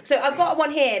 So I've got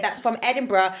one here that's from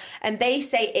Edinburgh, and they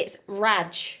say it's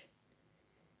rage.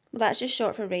 Well, that's just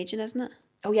short for raging, isn't it?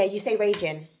 Oh yeah, you say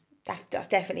raging. That's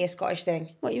definitely a Scottish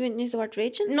thing. What, you wouldn't use the word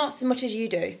raging? Not so much as you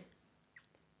do.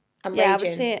 I'm Yeah, raging.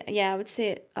 I would say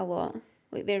it a lot.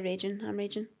 Like they're raging, I'm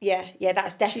raging. Yeah,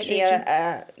 that's definitely raging.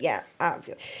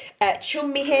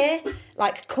 chum me here,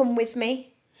 like come with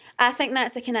me. I think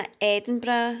that's a kind of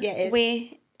Edinburgh Yeah, it is.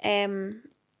 way.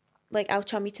 Like I'll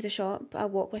chum you to the shop. I'll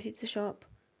walk with you to the shop.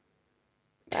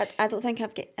 I don't think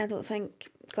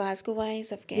Glasgow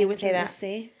wise I've got You would say anything that. to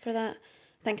say for that.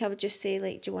 I think I would just say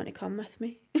like, do you want to come with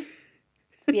me?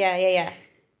 Yeah.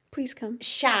 Please come.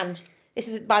 Shan. This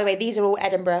is, by the way, these are all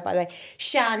Edinburgh, by the way.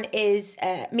 Shan is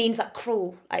means like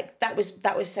cruel. Like that was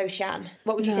so Shan.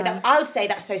 What would you say? I would say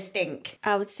that's so stink.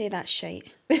 I would say that's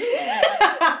shite. I'd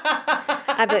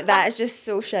be like, that is just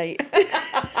so shite.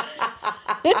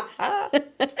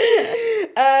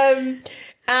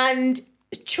 And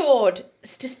chored,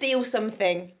 to steal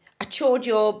something. I chored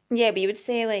your... Yeah, but you would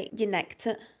say like you nicked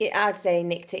it. I'd say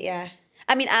nicked it, yeah.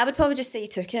 I mean, I would probably just say you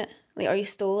took it, like, or you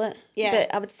stole it. Yeah.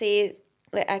 But I would say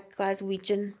like a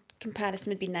Glaswegian comparison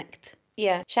would be nicked.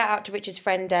 Yeah. Shout out to Richard's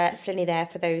friend Flinny there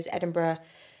for those Edinburgh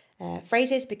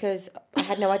phrases, because I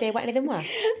had no idea what any of them were.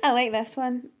 I like this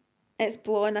one. It's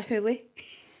blowing a hoolie.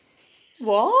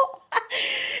 What?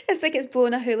 It's like it's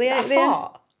blowing a hoolie Is that out a there.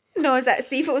 fart? No, is that,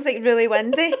 see if it was like really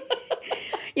windy,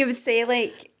 you would say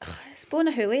like, oh, it's blowing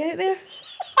a hoolie out there.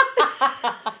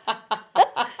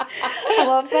 I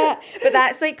love that. But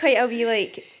that's like quite a wee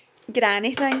like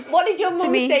granny thing. What did your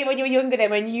mum me. say when you were younger then?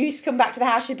 When you used to come back to the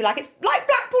house, she'd be like, it's like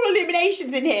Blackpool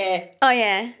Illuminations in here. Oh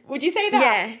yeah. Would you say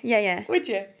that? Yeah. Would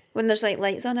you? When there's like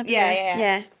lights on everywhere.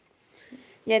 Yeah.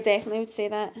 Yeah, definitely would say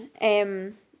that.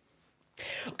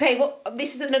 Okay, well,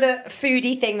 this is another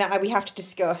foodie thing that we have to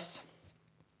discuss.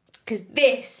 Because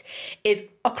this is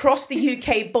across the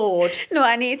UK board. No,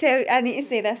 I need to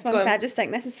say this one Go because on. I just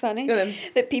think this is funny. Go on.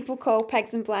 That people call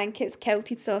pigs in blankets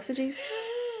kilted sausages.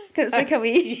 Because it's like a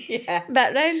wee bit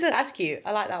round it. That's cute.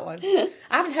 I like that one. I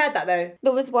haven't heard that though.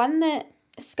 There was one that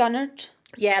Scunnered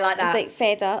Yeah, I like was that. like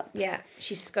fed up. Yeah,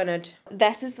 she's scunnered.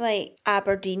 This is like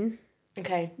Aberdeen.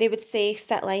 Okay. They would say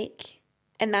fit like,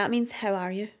 and that means how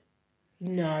are you?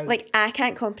 No. Like I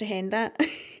can't comprehend that.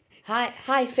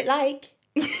 Hi, fit like.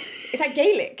 Is that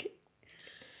Gaelic?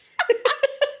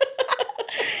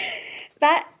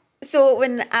 So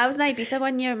when I was in Ibiza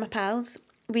one year with my pals,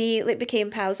 we like became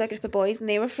pals with a group of boys, and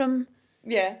they were from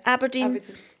Aberdeen.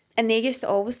 And they used to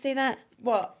always say that.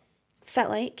 What? Fit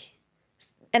like.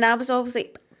 And I was always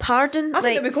like, pardon? I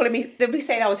think they'd be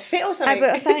saying I was fit or something.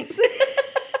 I thanks.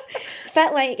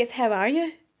 Fit like is how are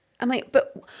you? I'm like,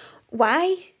 but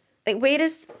why? Like where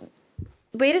does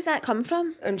that come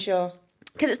from? Unsure.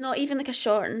 Because it's not even like a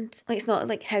shortened, like it's not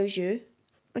like how's you?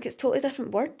 Like it's totally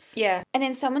different words. Yeah. And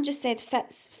then someone just said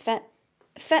fits, fit.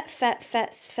 Fit. Fit.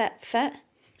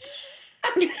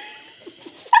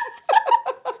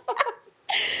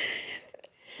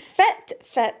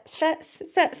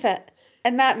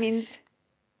 And that means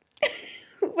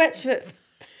which foot?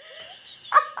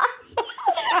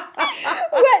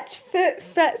 Which foot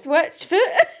fits which foot?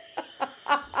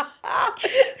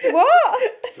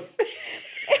 What?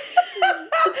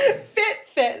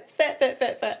 Fit.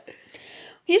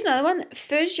 Here's another one.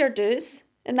 Foo's your dues.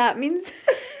 And that means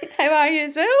how are you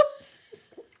as well?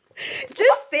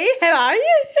 Just say how are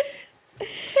you?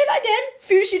 Say that again.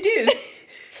 Foo's your dues.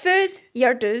 Foo's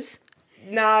your dues.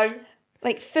 No.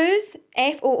 Like foo's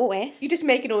Foos. You're just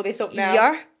making all this up now.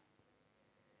 Your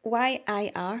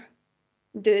YIR.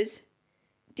 Dues.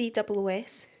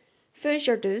 DOOS. Foo's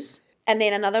your dues. And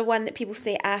then another one that people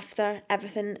say after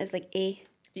everything is like A.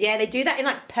 Yeah, they do that in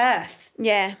like Perth.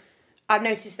 Yeah. I've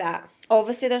noticed that.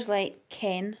 Obviously, there's like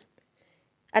Ken.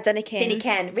 I dinna ken. Dinny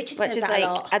Ken. Richard which says is that like, a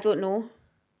lot. I don't know.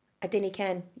 A dinny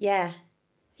Ken. Yeah.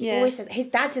 He Yeah. always says, his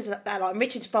dad says that a lot. And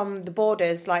Richard's from the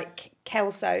borders, like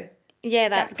Kelso. Yeah,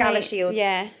 that's Gala quite- Shields.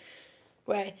 Yeah.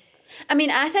 Where? I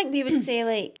mean, I think we would say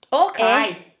like...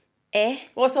 Okay.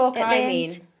 What's at okay the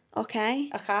mean? end. Okay.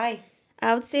 Okay.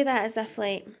 I would say that as if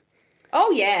like...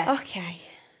 Oh, yeah. Okay.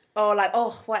 Or like,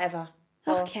 oh, whatever.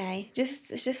 Or, Okay.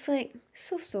 It's just like,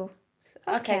 so.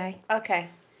 okay. Okay.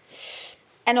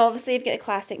 And obviously you've got the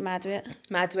classic mad with it.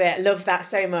 Mad way. I love that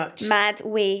so much. Mad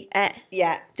way it.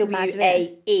 Yeah. Mad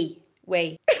W-A-E.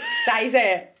 Way. That you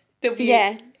say it?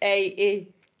 W-A-E.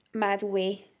 Mad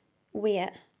way. Way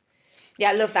it. Yeah,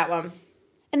 I love that one.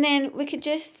 And then we could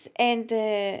just end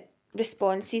the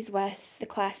responses with the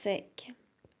classic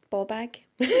ball bag.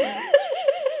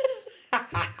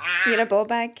 You're a ball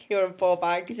bag. You're a ball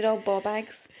bag. These are all ball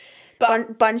bags.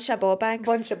 But bunch of ball bags.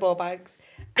 Bunch of ball bags.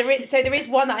 There is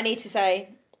one that I need to say,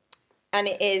 and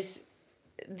it is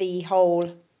the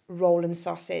whole roll and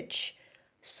sausage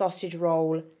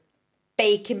roll,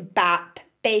 bacon bap,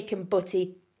 bacon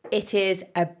butty. It is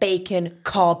a bacon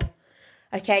cob.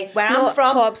 Okay, where I'm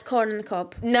from, cobs, corn on the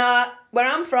cob. No, where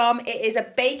I'm from, it is a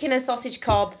bacon and sausage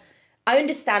cob. I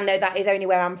understand though that is only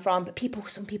where I'm from, but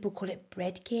some people call it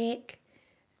bread cake.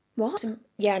 What?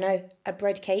 Yeah, I know, a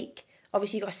bread cake.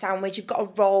 Obviously, you've got a sandwich, you've got a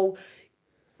roll.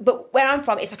 But where I'm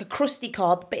from, it's like a crusty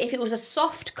cob. But if it was a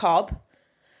soft cob,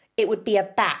 it would be a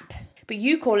bap. But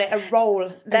you call it a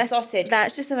roll, a sausage.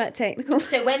 That's just a bit technical.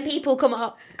 So when people come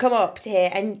up to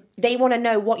here and they want to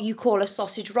know what you call a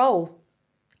sausage roll,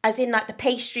 as in like the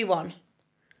pastry one.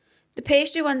 The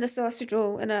pastry one's a sausage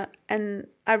roll and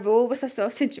a roll with a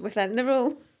sausage within the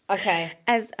roll. Okay.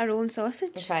 Is a roll and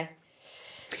sausage. Okay.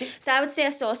 So I would say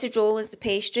a sausage roll is the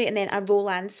pastry and then a roll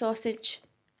and sausage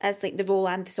as like the roll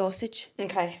and the sausage.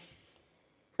 Okay.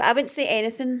 But I wouldn't say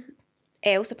anything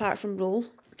else apart from roll.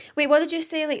 Wait, what did you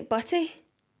say? Like butty?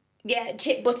 Yeah,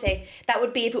 chip butty. That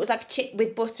would be if it was like a chip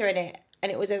with butter in it and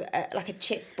it was like a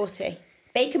chip butty.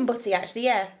 Bacon butty, actually,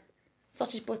 yeah.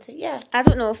 Sausage butty, yeah. I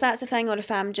don't know if that's a thing or if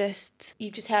I'm just...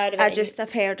 You've just heard of it.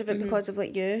 I've heard of it because of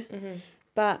like you. Mm-hmm.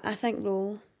 But I think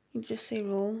roll. You just say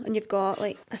roll. And you've got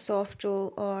like a soft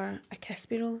roll or a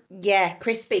crispy roll. Yeah,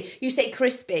 crispy. You say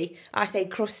crispy, I say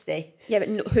crusty. Yeah, but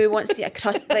no, who wants to eat a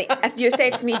crust? Like, if you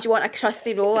said to me, do you want a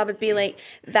crusty roll? I would be like,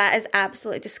 that is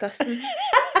absolutely disgusting.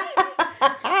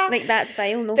 Like, that's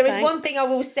vile, no There thanks. is one thing I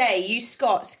will say. You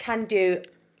Scots can do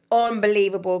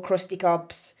unbelievable crusty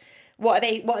cobs. What are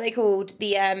they called?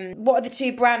 What are the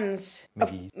two brands?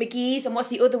 McGee's, and what's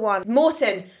the other one?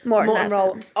 Morton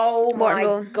roll. It. Oh Morton my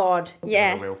roll. God.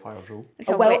 Yeah. A well-fired roll. Like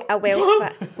a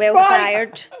well-fired...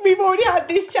 Right. We've already had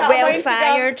this chat on my Instagram.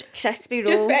 Well-fired crispy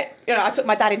roll. I took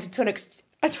my dad into Tunnocks.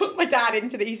 I took my dad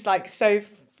into these, like, so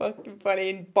fucking funny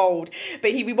and bold.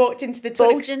 But we walked into the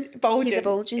Tunnocks... Bulgin. He's a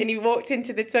Bulgin. And he walked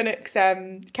into the Tunnocks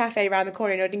cafe around the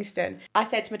corner in Uddingston. I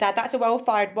said to my dad, that's a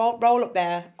well-fired roll up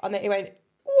there. And then he went...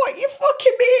 What you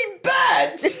fucking mean,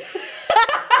 birds?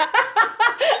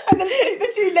 And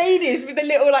the two ladies with the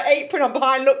little like apron on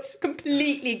behind looked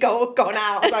completely gone out.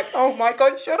 I was like, oh my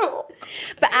God, shut up.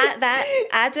 But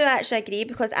I do actually agree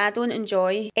because I don't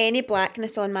enjoy any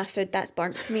blackness on my food that's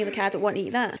burnt to me. Like, I don't want to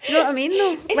eat that. Do you know what I mean,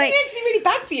 though? It's meant to be really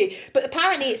bad for you. But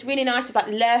apparently it's really nice with like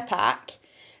Lurpak,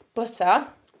 butter,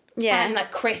 yeah, and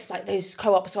like crisps, like those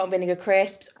Co-op salt and vinegar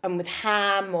crisps, and with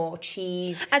ham or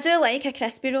cheese. I do like a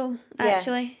crispy roll,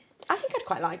 actually. Yeah. I think I'd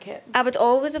quite like it. I would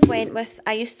always have went with,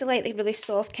 I used to like the really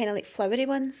soft, kind of like floury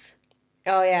ones.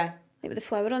 Oh, yeah. Like with the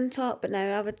flour on top, but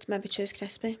now I would maybe choose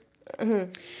crispy.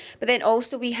 Mm-hmm. But then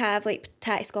also we have like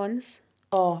tatty scones.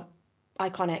 Oh,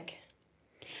 iconic.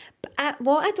 But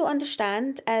what I don't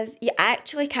understand is you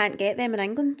actually can't get them in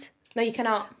England. No, you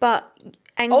cannot. But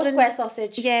England... Or square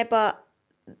sausage. Yeah, but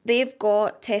they've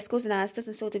got Tesco's and Asda's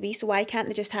and so do we, so why can't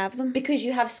they just have them? Because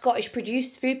you have Scottish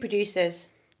food producers.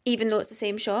 Even though it's the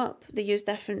same shop, they use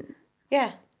different...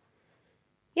 Yeah.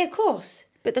 Yeah, of course.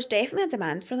 But there's definitely a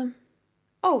demand for them.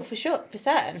 Oh, for sure, for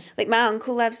certain. Like, my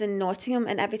uncle lives in Nottingham,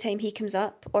 and every time he comes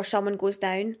up or someone goes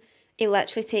down, he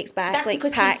literally takes back, That's like,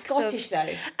 because packs he's Scottish,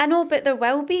 though. I know, but there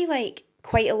will be, like,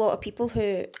 quite a lot of people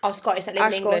who... Are Scottish that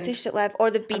live in England. Scottish that live, or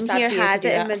they've been here, had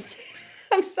it, and would...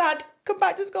 I'm sad. Come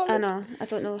back to Scotland. I know. I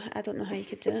don't know how you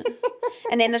could do it.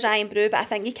 And then there's Iron Brew, but I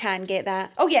think you can get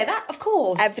that. Oh yeah, that of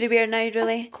course. Everywhere now,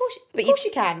 really. Of course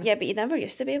you can. Yeah, but you never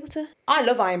used to be able to. I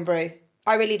love Iron Brew.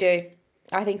 I really do.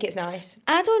 I think it's nice.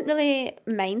 I don't really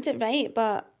mind it, right?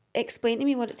 But explain to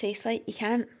me what it tastes like. You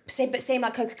can't. Same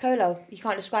like Coca-Cola. You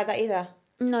can't describe that either.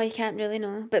 No, you can't really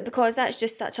know. But because that's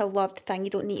just such a loved thing,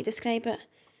 you don't need to describe it.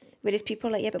 Whereas people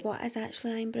are like, yeah, but what is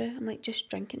actually iron brew? I'm like, just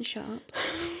drink and shut up.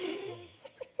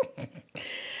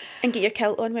 And get your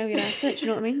kilt on while you're at it, do you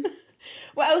know what I mean?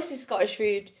 What else is Scottish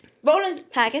food? Roland's...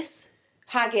 Haggis.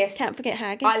 Haggis. Can't forget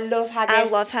haggis. I love haggis. I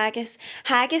love haggis.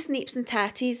 Haggis, neeps and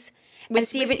tatties.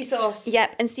 With whiskey sauce.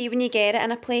 Yep, and see when you get it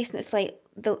in a place and it's like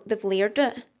they've layered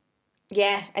it.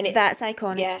 Yeah, and that's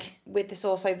iconic. Yeah, with the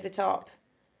sauce over the top.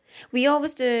 We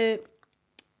always do,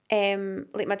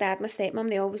 like my dad, my stepmom,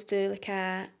 they always do like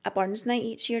a Burns night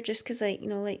each year just because, like, you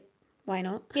know, like, why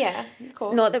not? Yeah, of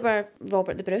course. Not that we're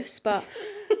Robert the Bruce, but...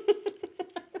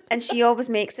 And she always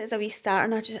makes it as a wee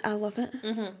starter and I love it.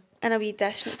 Mm-hmm. And a wee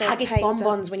dish. And it's haggis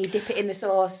bonbons when you dip it in the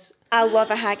sauce. I love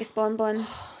a haggis bonbon.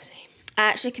 Oh, same. I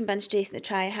actually convinced Jason to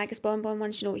try a haggis bonbon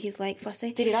once. You know what he's like,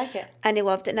 fussy. Did he like it? And he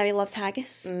loved it. Now he loves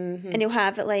haggis. Mm-hmm. And he'll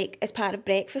have it like as part of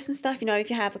breakfast and stuff. You know, if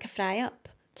you have like a fry-up.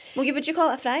 Well, would you call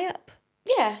it a fry-up?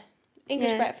 Yeah.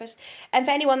 English breakfast. And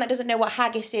for anyone that doesn't know what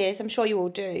haggis is, I'm sure you all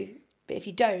do. But if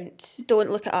you don't...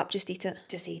 Don't look it up, just eat it.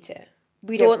 Just eat it.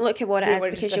 We don't look at what it is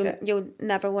because you'll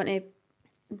never want to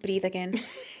breathe again.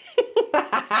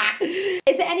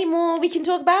 Is there any more we can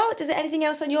talk about? Is there anything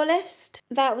else on your list?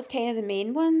 That was kind of the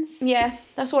main ones. Yeah,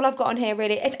 that's all I've got on here,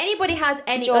 really. If anybody has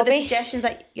any other suggestions,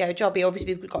 like, jobby,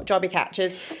 obviously we've got jobby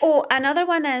catchers. Oh, another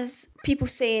one is people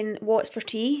saying, what's for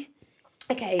tea?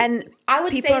 Okay. And I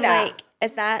would people say are that.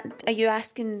 Like, are you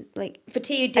asking, like... For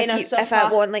tea, dinner, supper? If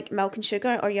I want, like, milk and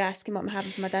sugar, or are you asking what I'm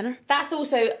having for my dinner? That's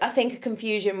also, I think, a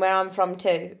confusion where I'm from,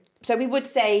 too. So we would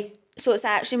say... So it's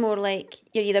actually more like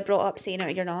you're either brought up saying it or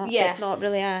you're not. Yeah. It's not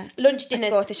really a lunch, dinner,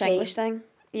 Scottish tea. English thing.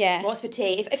 Yeah. What's for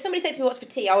tea? If somebody said to me what's for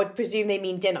tea, I would presume they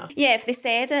mean dinner. Yeah, if they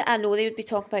said it, I know they would be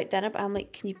talking about dinner, but I'm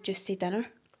like, can you just say dinner?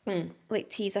 Like,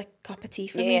 tea's a cup of tea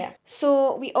for me.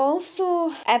 So we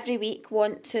also, every week,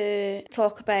 want to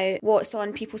talk about what's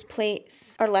on people's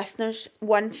plates. Our listeners,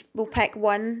 we'll pick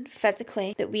one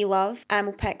physically that we love, and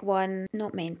we'll pick one,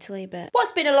 not mentally, but...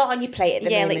 What's been a lot on your plate at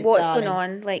the moment, like, what's darling? going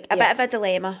on? Like, a bit of a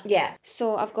dilemma. Yeah.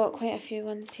 So I've got quite a few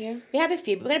ones here. We have a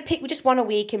few, but we're going to pick just one a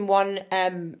week and one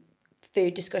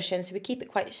food discussion, so we keep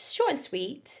it quite short and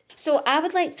sweet. So I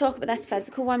would like to talk about this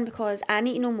physical one because I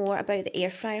need to know more about the air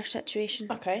fryer situation.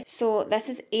 Okay. So this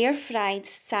is air fried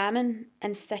salmon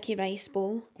and sticky rice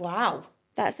bowl. Wow.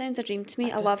 That sounds a dream to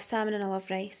me. I love salmon and I love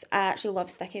rice. I actually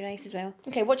love sticky rice as well.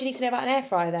 Okay, what do you need to know about an air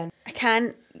fryer then? I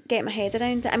can't get my head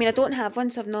around it. I mean, I don't have one,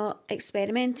 so I've not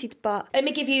experimented, but... Let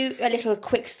me give you a little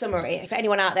quick summary for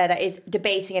anyone out there that is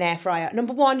debating an air fryer.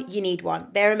 Number one, you need one.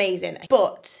 They're amazing.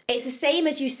 But it's the same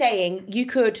as you saying you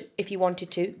could, if you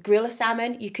wanted to, grill a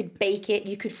salmon, you could bake it,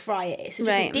 you could fry it. It's just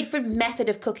a different method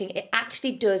of cooking. It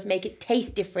actually does make it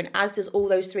taste different, as does all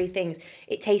those three things.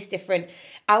 It tastes different.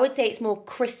 I would say it's more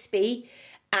crispy,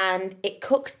 and it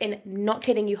cooks in, not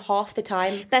kidding you, half the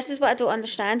time. This is what I don't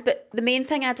understand, but the main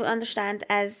thing I don't understand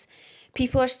is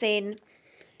people are saying,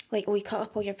 like, oh, you cut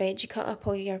up all your veg, you cut up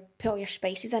put all your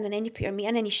spices in, and then you put your meat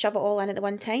in, and you shove it all in at the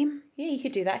one time. Yeah, you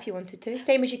could do that if you wanted to.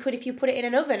 Same as you could if you put it in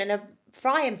an oven, in a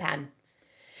frying pan.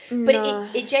 No.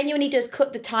 But it genuinely does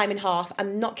cut the time in half.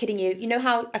 I'm not kidding you. You know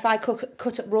how if I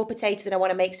cut up raw potatoes and I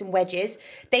want to make some wedges,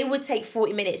 they would take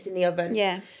 40 minutes in the oven.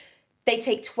 Yeah. They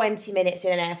take 20 minutes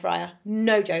in an air fryer.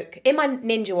 No joke. In my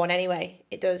Ninja one anyway,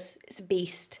 it does. It's a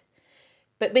beast.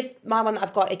 But with my one that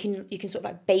I've got, you can sort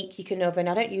of like bake, you can oven.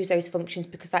 I don't use those functions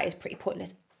because that is pretty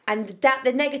pointless. And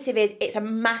the negative is it's a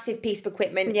massive piece of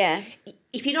equipment. Yeah.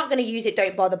 If you're not going to use it,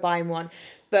 don't bother buying one.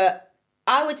 But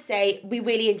I would say we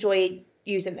really enjoy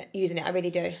using it. I really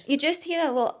do. You just hear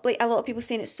a lot of people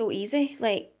saying it's so easy,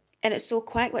 like, and it's so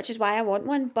quick, which is why I want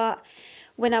one. But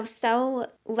when I was still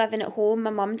living at home, my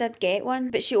mum did get one,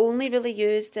 but she only really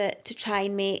used it to try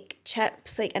and make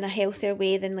chips, like, in a healthier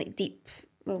way than, like, deep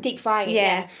frying it,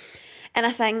 yeah. And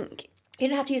I think... You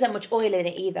don't have to use that much oil in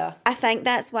it either. I think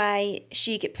that's why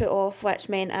she get put off, which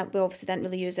meant we obviously didn't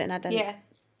really use it, and I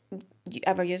didn't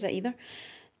ever use it either,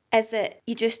 is that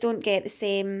you just don't get the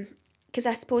same... Because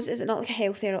I suppose, is it not like a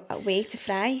healthier way to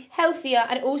fry? Healthier,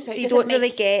 and also... So you don't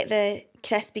really get the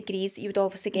crispy grease that you would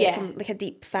obviously get from like a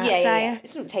deep fat fryer. Yeah. It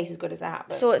doesn't taste as good as that.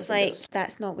 But so it's like,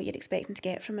 that's not what you're expecting to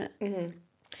get from it. Mm-hmm.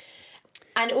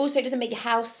 And also it doesn't make your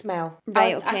house smell.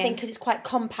 Right, okay. I think because it's quite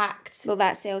compact. Well,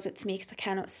 that sells it to me because I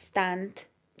cannot stand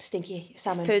stinky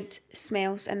salmon. Food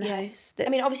smells in the house. I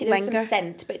mean, obviously there's some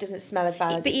scent, but it doesn't smell as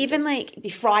bad as But even like... If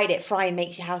you fried it, frying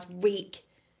makes your house reek.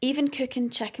 Even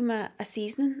cooking chicken with a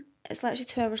seasoning, it's literally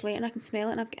 2 hours later and I can smell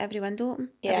it and I've got every window open,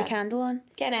 Yeah. every candle on.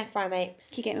 Get an air fryer, mate.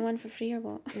 Can you get me one for free or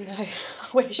what? No, I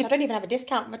wish. I don't even have a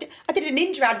discount. I did a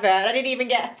Ninja advert and I didn't even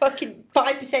get a fucking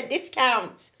 5%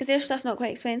 discount. Is their stuff not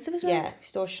quite expensive as well? Yeah,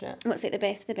 extortionate. What's like the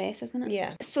best of the best, isn't it?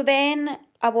 Yeah. So then,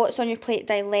 a what's on your plate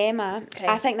dilemma. Okay.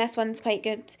 I think this one's quite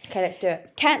good. Okay, let's do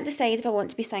it. Can't decide if I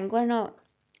want to be single or not.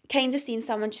 Kind of seen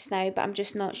someone just now, but I'm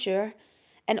just not sure.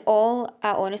 And all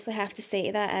I honestly have to say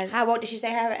to that is... How old did she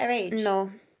say her age?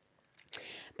 No.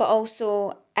 But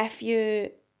also, if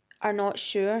you are not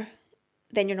sure,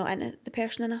 then you're not into the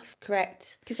person enough.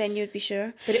 Correct. Because then you'd be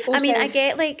sure. But it also... I mean, I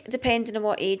get, like, depending on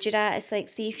what age you're at, it's like,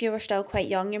 see, if you were still quite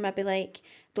young, you're maybe like,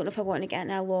 don't know if I want to get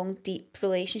into a long, deep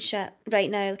relationship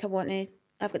right now. Like,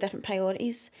 I've got different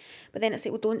priorities. But then it's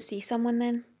like, well, don't see someone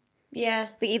then. Yeah.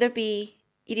 Like,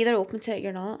 you're either open to it or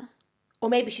you're not. Or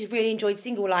maybe she's really enjoyed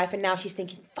single life and now she's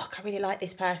thinking, fuck, I really like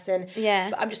this person. Yeah.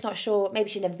 But I'm just not sure.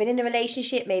 Maybe she's never been in a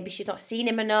relationship. Maybe she's not seen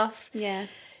him enough. Yeah.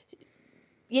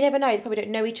 You never know. They probably don't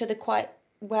know each other quite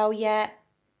well yet.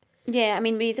 Yeah, I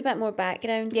mean, we need a bit more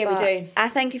background. Yeah, we do. I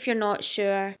think if you're not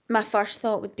sure, my first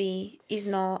thought would be, he's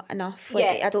not enough. Like,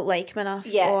 Yeah. I don't like him enough.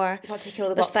 Yeah. Or It's not ticking all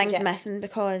the there's boxes things yet. missing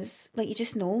because, like, you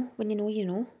just know. When you know, you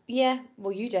know. Yeah.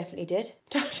 Well, you definitely did.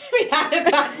 Don't mean that in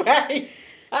a bad way.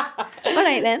 All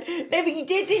right, then. No, but you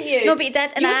did, didn't you? No, but you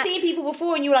did. And you were seeing people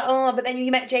before and you were like, oh, but then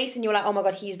you met Jason, you were like, oh my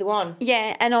God, he's the one.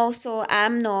 Yeah, and also,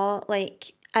 I'm not,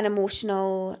 like, an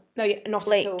emotional... No, you're not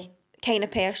like, at all. kind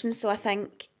of person. So I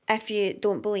think if you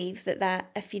don't believe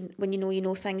when you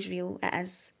know things real, it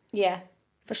is. Yeah.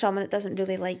 For someone that doesn't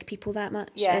really like people that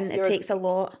much. Yeah, And it takes a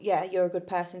lot. Yeah, you're a good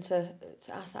person to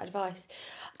ask that advice.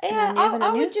 Yeah,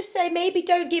 I would just say maybe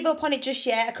don't give up on it just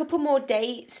yet. A couple more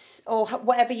dates or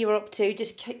whatever you're up to,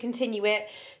 just continue it.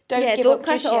 Don't Don't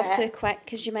cut just it off yet. too quick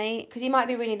because you might... Because he might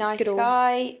be a really nice grow.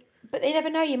 guy, but they never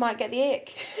know, you might get the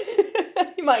ick.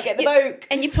 You might get the boke.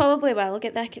 And you probably will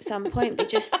get the ick at some point, but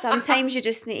just sometimes you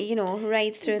just need to,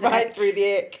 ride through the ick. Through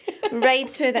the ick. Ride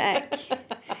through the ick.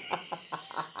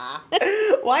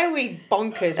 Why are we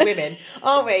bonkers women,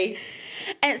 aren't we?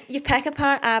 You pick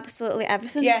apart absolutely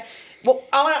everything. Yeah. Well,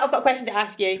 I've got a question to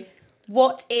ask you.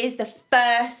 What is the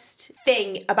first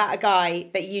thing about a guy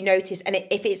that you notice, and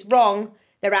if it's wrong,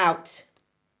 they're out?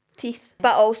 Teeth.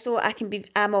 But also,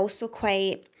 I'm also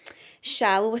quite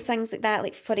shallow with things like that.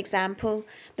 Like, for example,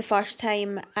 the first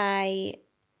time I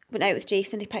went out with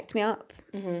Jason, he picked me up.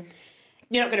 Mm-hmm.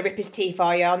 You're not going to rip his teeth,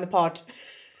 are you, on the pod?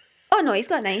 Oh no, he's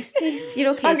got nice teeth.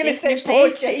 You're okay, I'm going to Jason. say You're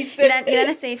poor safe. Jason. You're in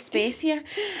a safe space here.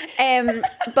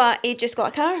 But he just got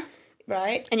a car.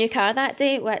 Right. A new car that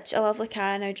day, which a lovely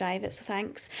car, I now drive it, so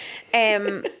thanks.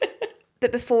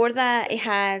 But before that, he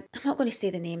had... I'm not going to say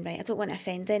the name right, I don't want to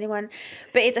offend anyone.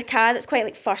 But he had a car that's quite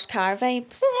like first car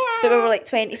vibes. But we were like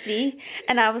 23.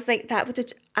 And I was like,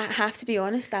 I have to be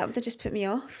honest, that would have just put me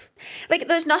off. Like,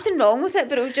 there's nothing wrong with it,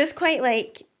 but it was just quite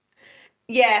like...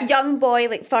 Yeah. Young boy,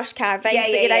 like first car vibes. Yeah,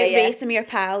 like yeah, you're out yeah. racing with your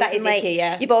pals. That is and, like, icky,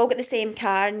 yeah. You've all got the same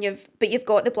car, and you've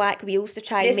got the black wheels to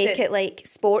try and make Listen, it like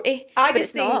sporty. I but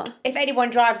just it's think not. if anyone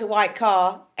drives a white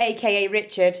car, aka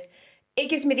Richard, it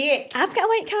gives me the ick. I've got a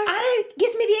white car. It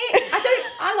gives me the ick.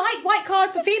 I like white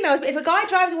cars for females, but if a guy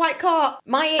drives a white car,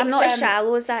 my ick's I'm not as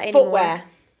shallow as that anymore. Footwear,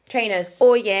 trainers.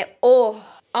 Oh yeah. Oh.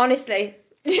 Honestly.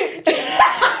 You're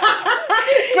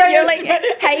like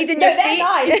hiding your feet.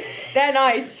 Nice. They're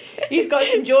nice. He's got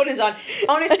some Jordans on.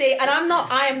 Honestly, and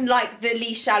I am like the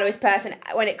least shallowest person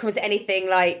when it comes to anything.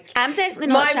 Like, I'm definitely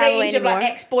not my shallow range anymore. of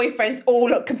like ex-boyfriends all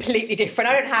look completely different.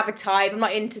 I don't have a type. I'm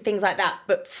not into things like that.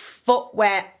 But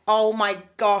footwear, oh my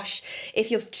gosh. If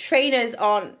your trainers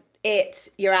aren't it,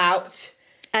 you're out.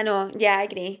 I know. Yeah, I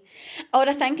agree. Or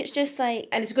I think it's just like...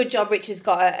 And it's a good job Richard's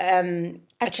got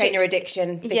a trainer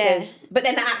addiction. Because, Yeah. But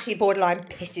then that actually borderline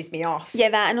pisses me off. Yeah,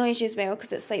 that annoys you as well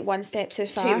because it's like one step too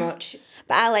far. Too much.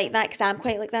 But I like that because I'm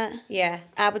quite like that. Yeah.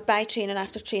 I would buy trainer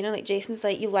after trainer. Like Jason's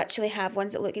like, you literally have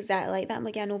ones that look exactly like that. I'm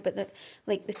like, yeah, I know, but the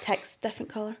tick's different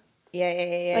colour.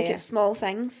 Yeah. Like it's small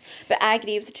things. But I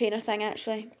agree with the trainer thing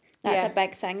actually. That's a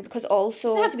big thing because also...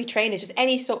 It doesn't have to be trainers, just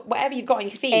any sort, whatever you've got on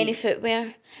your feet. Any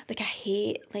footwear. Like I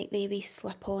hate like the wee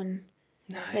slip on.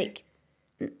 No. Like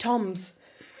Toms.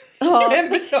 Oh. Do you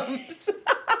remember Toms?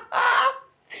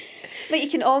 Like you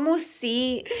can almost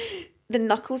see the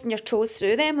knuckles and your toes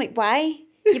through them. Like why?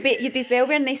 You'd be as well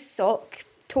wearing these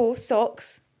toe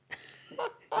socks.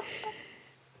 Okay.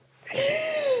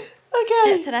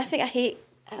 It's horrific. I hate...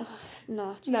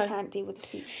 No, I just can't deal with the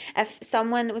feet. If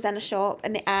someone was in a shop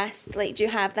and they asked, like, do you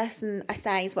have this in a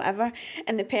size, whatever,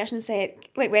 and the person said,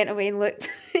 like, went away and looked,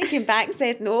 came back and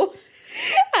said no,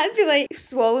 I'd be like,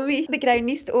 swallow me. The ground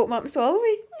needs to open up and swallow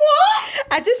me. What?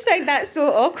 I just find that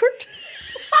so awkward.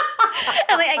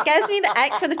 And like it gives me the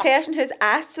ick for the person who's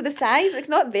asked for the size. It's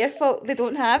not their fault they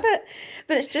don't have it,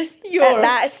 but it's just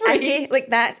that's icky. Like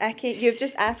that's icky. You've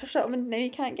just asked for something and now you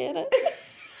can't get it.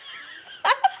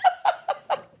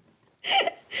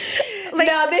 Like,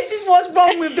 now this is what's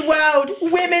wrong with the world.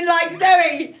 Women like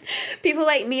Zoe. People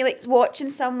like me like watching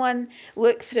someone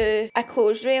look through a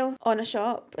clothes rail on a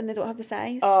shop and they don't have the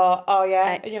size. Oh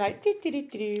yeah. And you're like, do.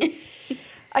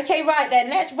 Okay, right then.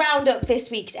 Let's round up this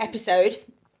week's episode.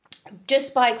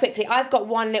 Just by quickly, I've got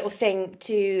one little thing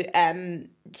to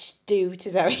do to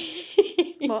Zoe.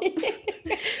 What?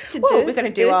 We're going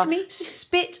to do our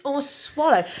spit or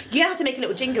swallow. You're going to have to make a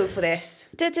little jingle for this.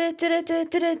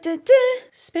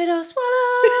 Spit or swallow.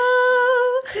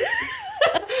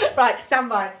 Right, stand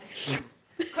by.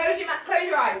 Close your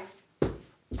eyes. Have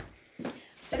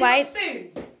you got a spoon?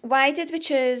 Why did we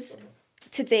choose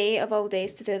today of all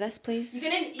days to do this, please?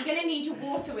 You're gonna need your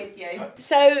water with you.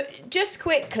 So just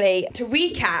quickly to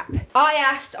recap, I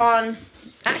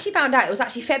actually found out it was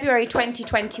actually February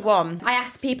 2021. I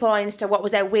asked people on Insta what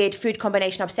was their weird food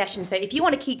combination obsession. So if you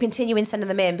want to keep continuing sending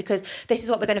them in, because this is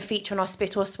what we're going to feature on our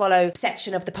spit or swallow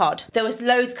section of the pod. There was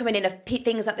loads coming in of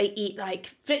things that they eat, like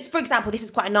for example, this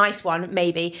is quite a nice one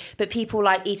maybe, but people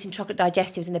like eating chocolate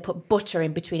digestives and they put butter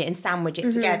in between it and sandwich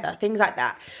it together, things like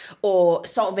that, or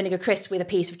salt and vinegar crisps with a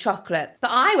piece of chocolate. But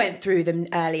I went through them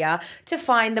earlier to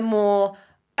find the more,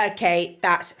 okay,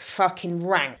 that's fucking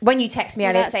rank. When you text me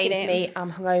earlier saying to me,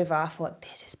 I'm hungover, I thought,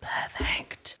 this is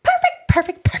perfect.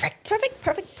 Perfect.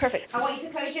 I want you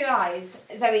to close your eyes,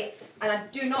 Zoe, and I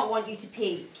do not want you to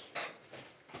peek.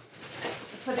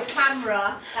 For the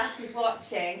camera that is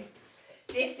watching,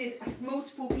 this is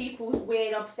multiple people's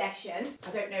weird obsession.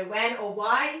 I don't know when or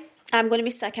why. I'm going to be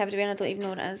sick everywhere and I don't even know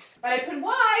what it is. Open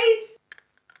wide.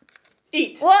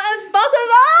 Eat. What the fuck is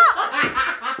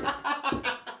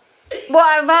that?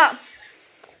 What am I?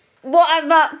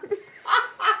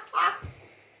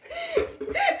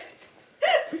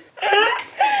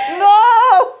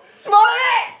 No! Swallow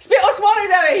it! Spit or swallow,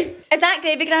 Zoe! Is that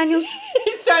gravy granules?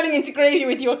 It's turning into gravy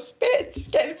with your spit. It's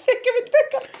getting thicker and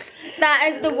thicker. That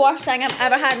is the worst thing I've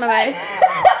ever had in my mouth.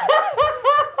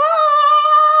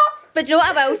 But you know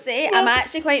what I will say? I'm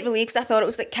actually quite relieved because I thought it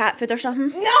was like cat food or something.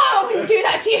 No, I wouldn't do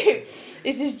that to you.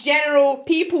 This is general.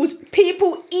 People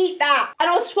eat that. And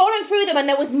I was scrolling through them and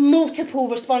there was multiple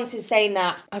responses saying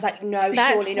that. I was like, no,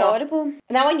 that's surely not. That's horrible.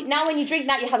 Now when you drink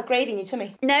that, you have gravy in your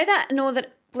tummy. Now that I know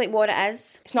that like what it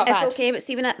is, it's not bad. It's okay, but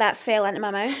see when that fell into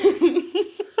my mouth,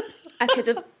 I could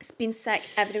have been sick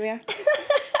everywhere.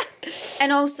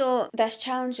 And also, this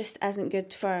challenge just isn't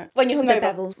good for when you're hungover. The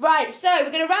bubbles. Right, so we're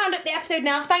going to round up the episode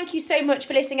now. Thank you so much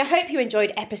for listening. I hope you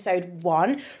enjoyed episode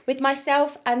 1 with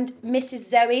myself and Mrs.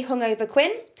 Zoe Hungover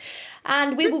Quinn.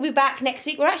 And we will be back next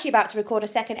week. We're actually about to record a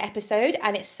second episode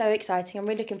and it's so exciting. I'm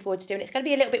really looking forward to doing it. It's going to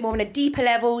be a little bit more on a deeper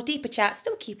level, deeper chat,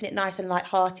 still keeping it nice and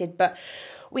light-hearted. But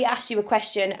we asked you a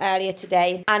question earlier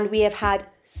today and we have had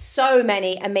so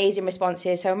many amazing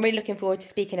responses. So I'm really looking forward to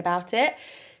speaking about it.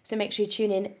 So make sure you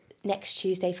tune in next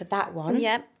Tuesday for that one.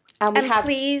 Yep. And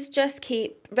please just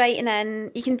keep writing in.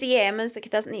 You can DM us, like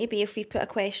it doesn't need to be if we put a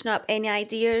question up. Any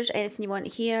ideas, anything you want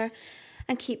to hear,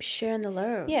 and keep sharing the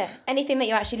love. Yeah. Anything that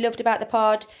you actually loved about the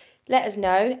pod, let us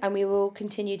know and we will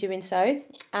continue doing so.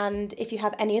 And if you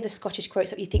have any other Scottish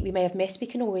quotes that you think we may have missed, we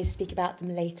can always speak about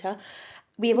them later.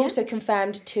 We have also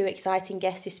confirmed 2 exciting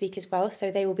guests this week as well,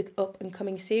 so they will be up and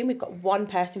coming soon. We've got one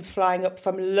person flying up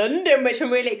from London, which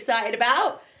I'm really excited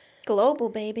about. Global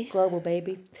baby.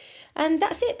 And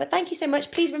that's it. But thank you so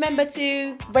much. Please remember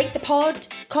to rate the pod,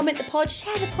 comment the pod,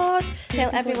 share the pod.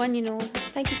 Tell everyone you know.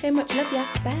 Thank you so much. Love ya.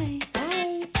 Bye.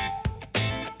 Bye.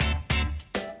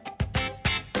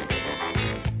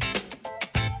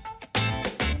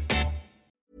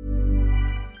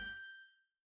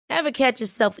 Ever catch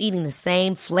yourself eating the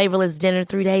same flavorless dinner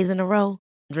 3 days in a row?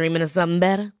 Dreaming of something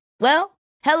better? Well,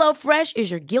 HelloFresh is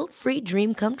your guilt-free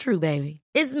dream come true, baby.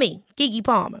 It's me, Keke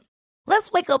Palmer.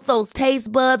 Let's wake up those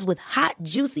taste buds with hot,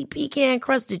 juicy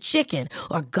pecan-crusted chicken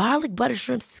or garlic butter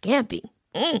shrimp scampi.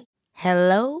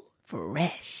 Hello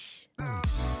Fresh.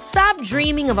 Stop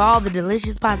dreaming of all the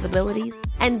delicious possibilities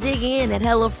and dig in at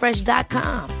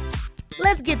HelloFresh.com.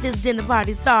 Let's get this dinner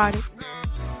party started.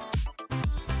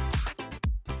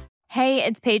 Hey,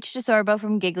 it's Paige DeSorbo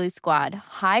from Giggly Squad.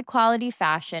 High quality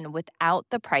fashion without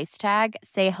the price tag.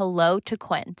 Say hello to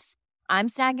Quince. I'm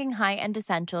snagging high-end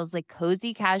essentials like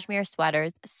cozy cashmere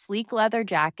sweaters, sleek leather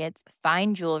jackets,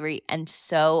 fine jewelry, and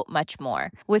so much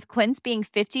more. With Quince being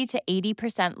 50 to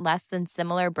 80% less than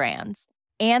similar brands.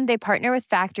 And they partner with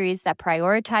factories that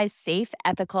prioritize safe,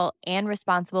 ethical, and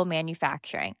responsible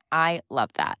manufacturing. I love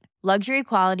that. Luxury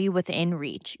quality within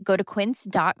reach. Go to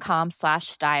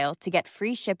quince.com/style to get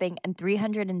free shipping and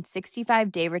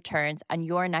 365-day returns on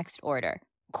your next order.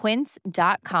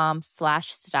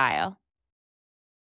 Quince.com/style.